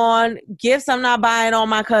money on, gifts I'm not buying all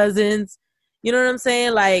my cousins. You know what I'm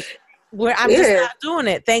saying? Like, I'm just not doing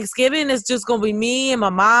it. Thanksgiving is just gonna be me and my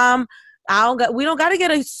mom. We don't got to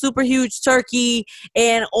get a super huge turkey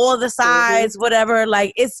and all the sides, whatever.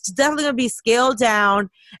 Like, it's definitely gonna be scaled down,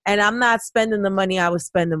 and I'm not spending the money I was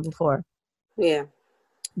spending before. Yeah.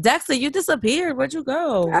 Dexter, you disappeared. Where'd you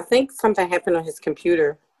go? I think something happened on his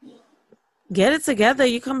computer. Get it together.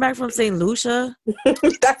 You come back from St. Lucia.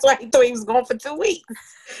 That's why he thought he was gone for 2 weeks.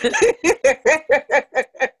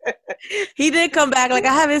 He did come back. Like,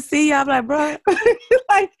 I haven't seen you. I'm like, bro.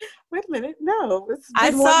 Like, wait a minute. No.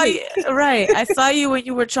 I saw you. Right. I saw you when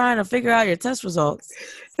you were trying to figure out your test results.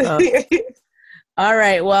 So. All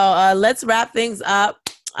right. Well, let's wrap things up.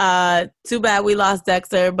 Too bad we lost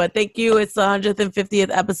Dexter, but thank you. It's the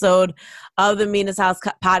 150th episode of the Mina's House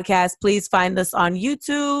podcast. Please find us on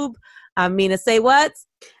YouTube. I'm Mina Say What?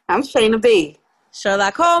 I'm Shayna B.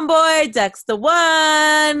 Sherlock Homeboy, Dexter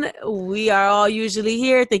One. We are all usually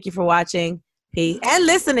here. Thank you for watching. Peace and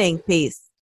listening. Peace.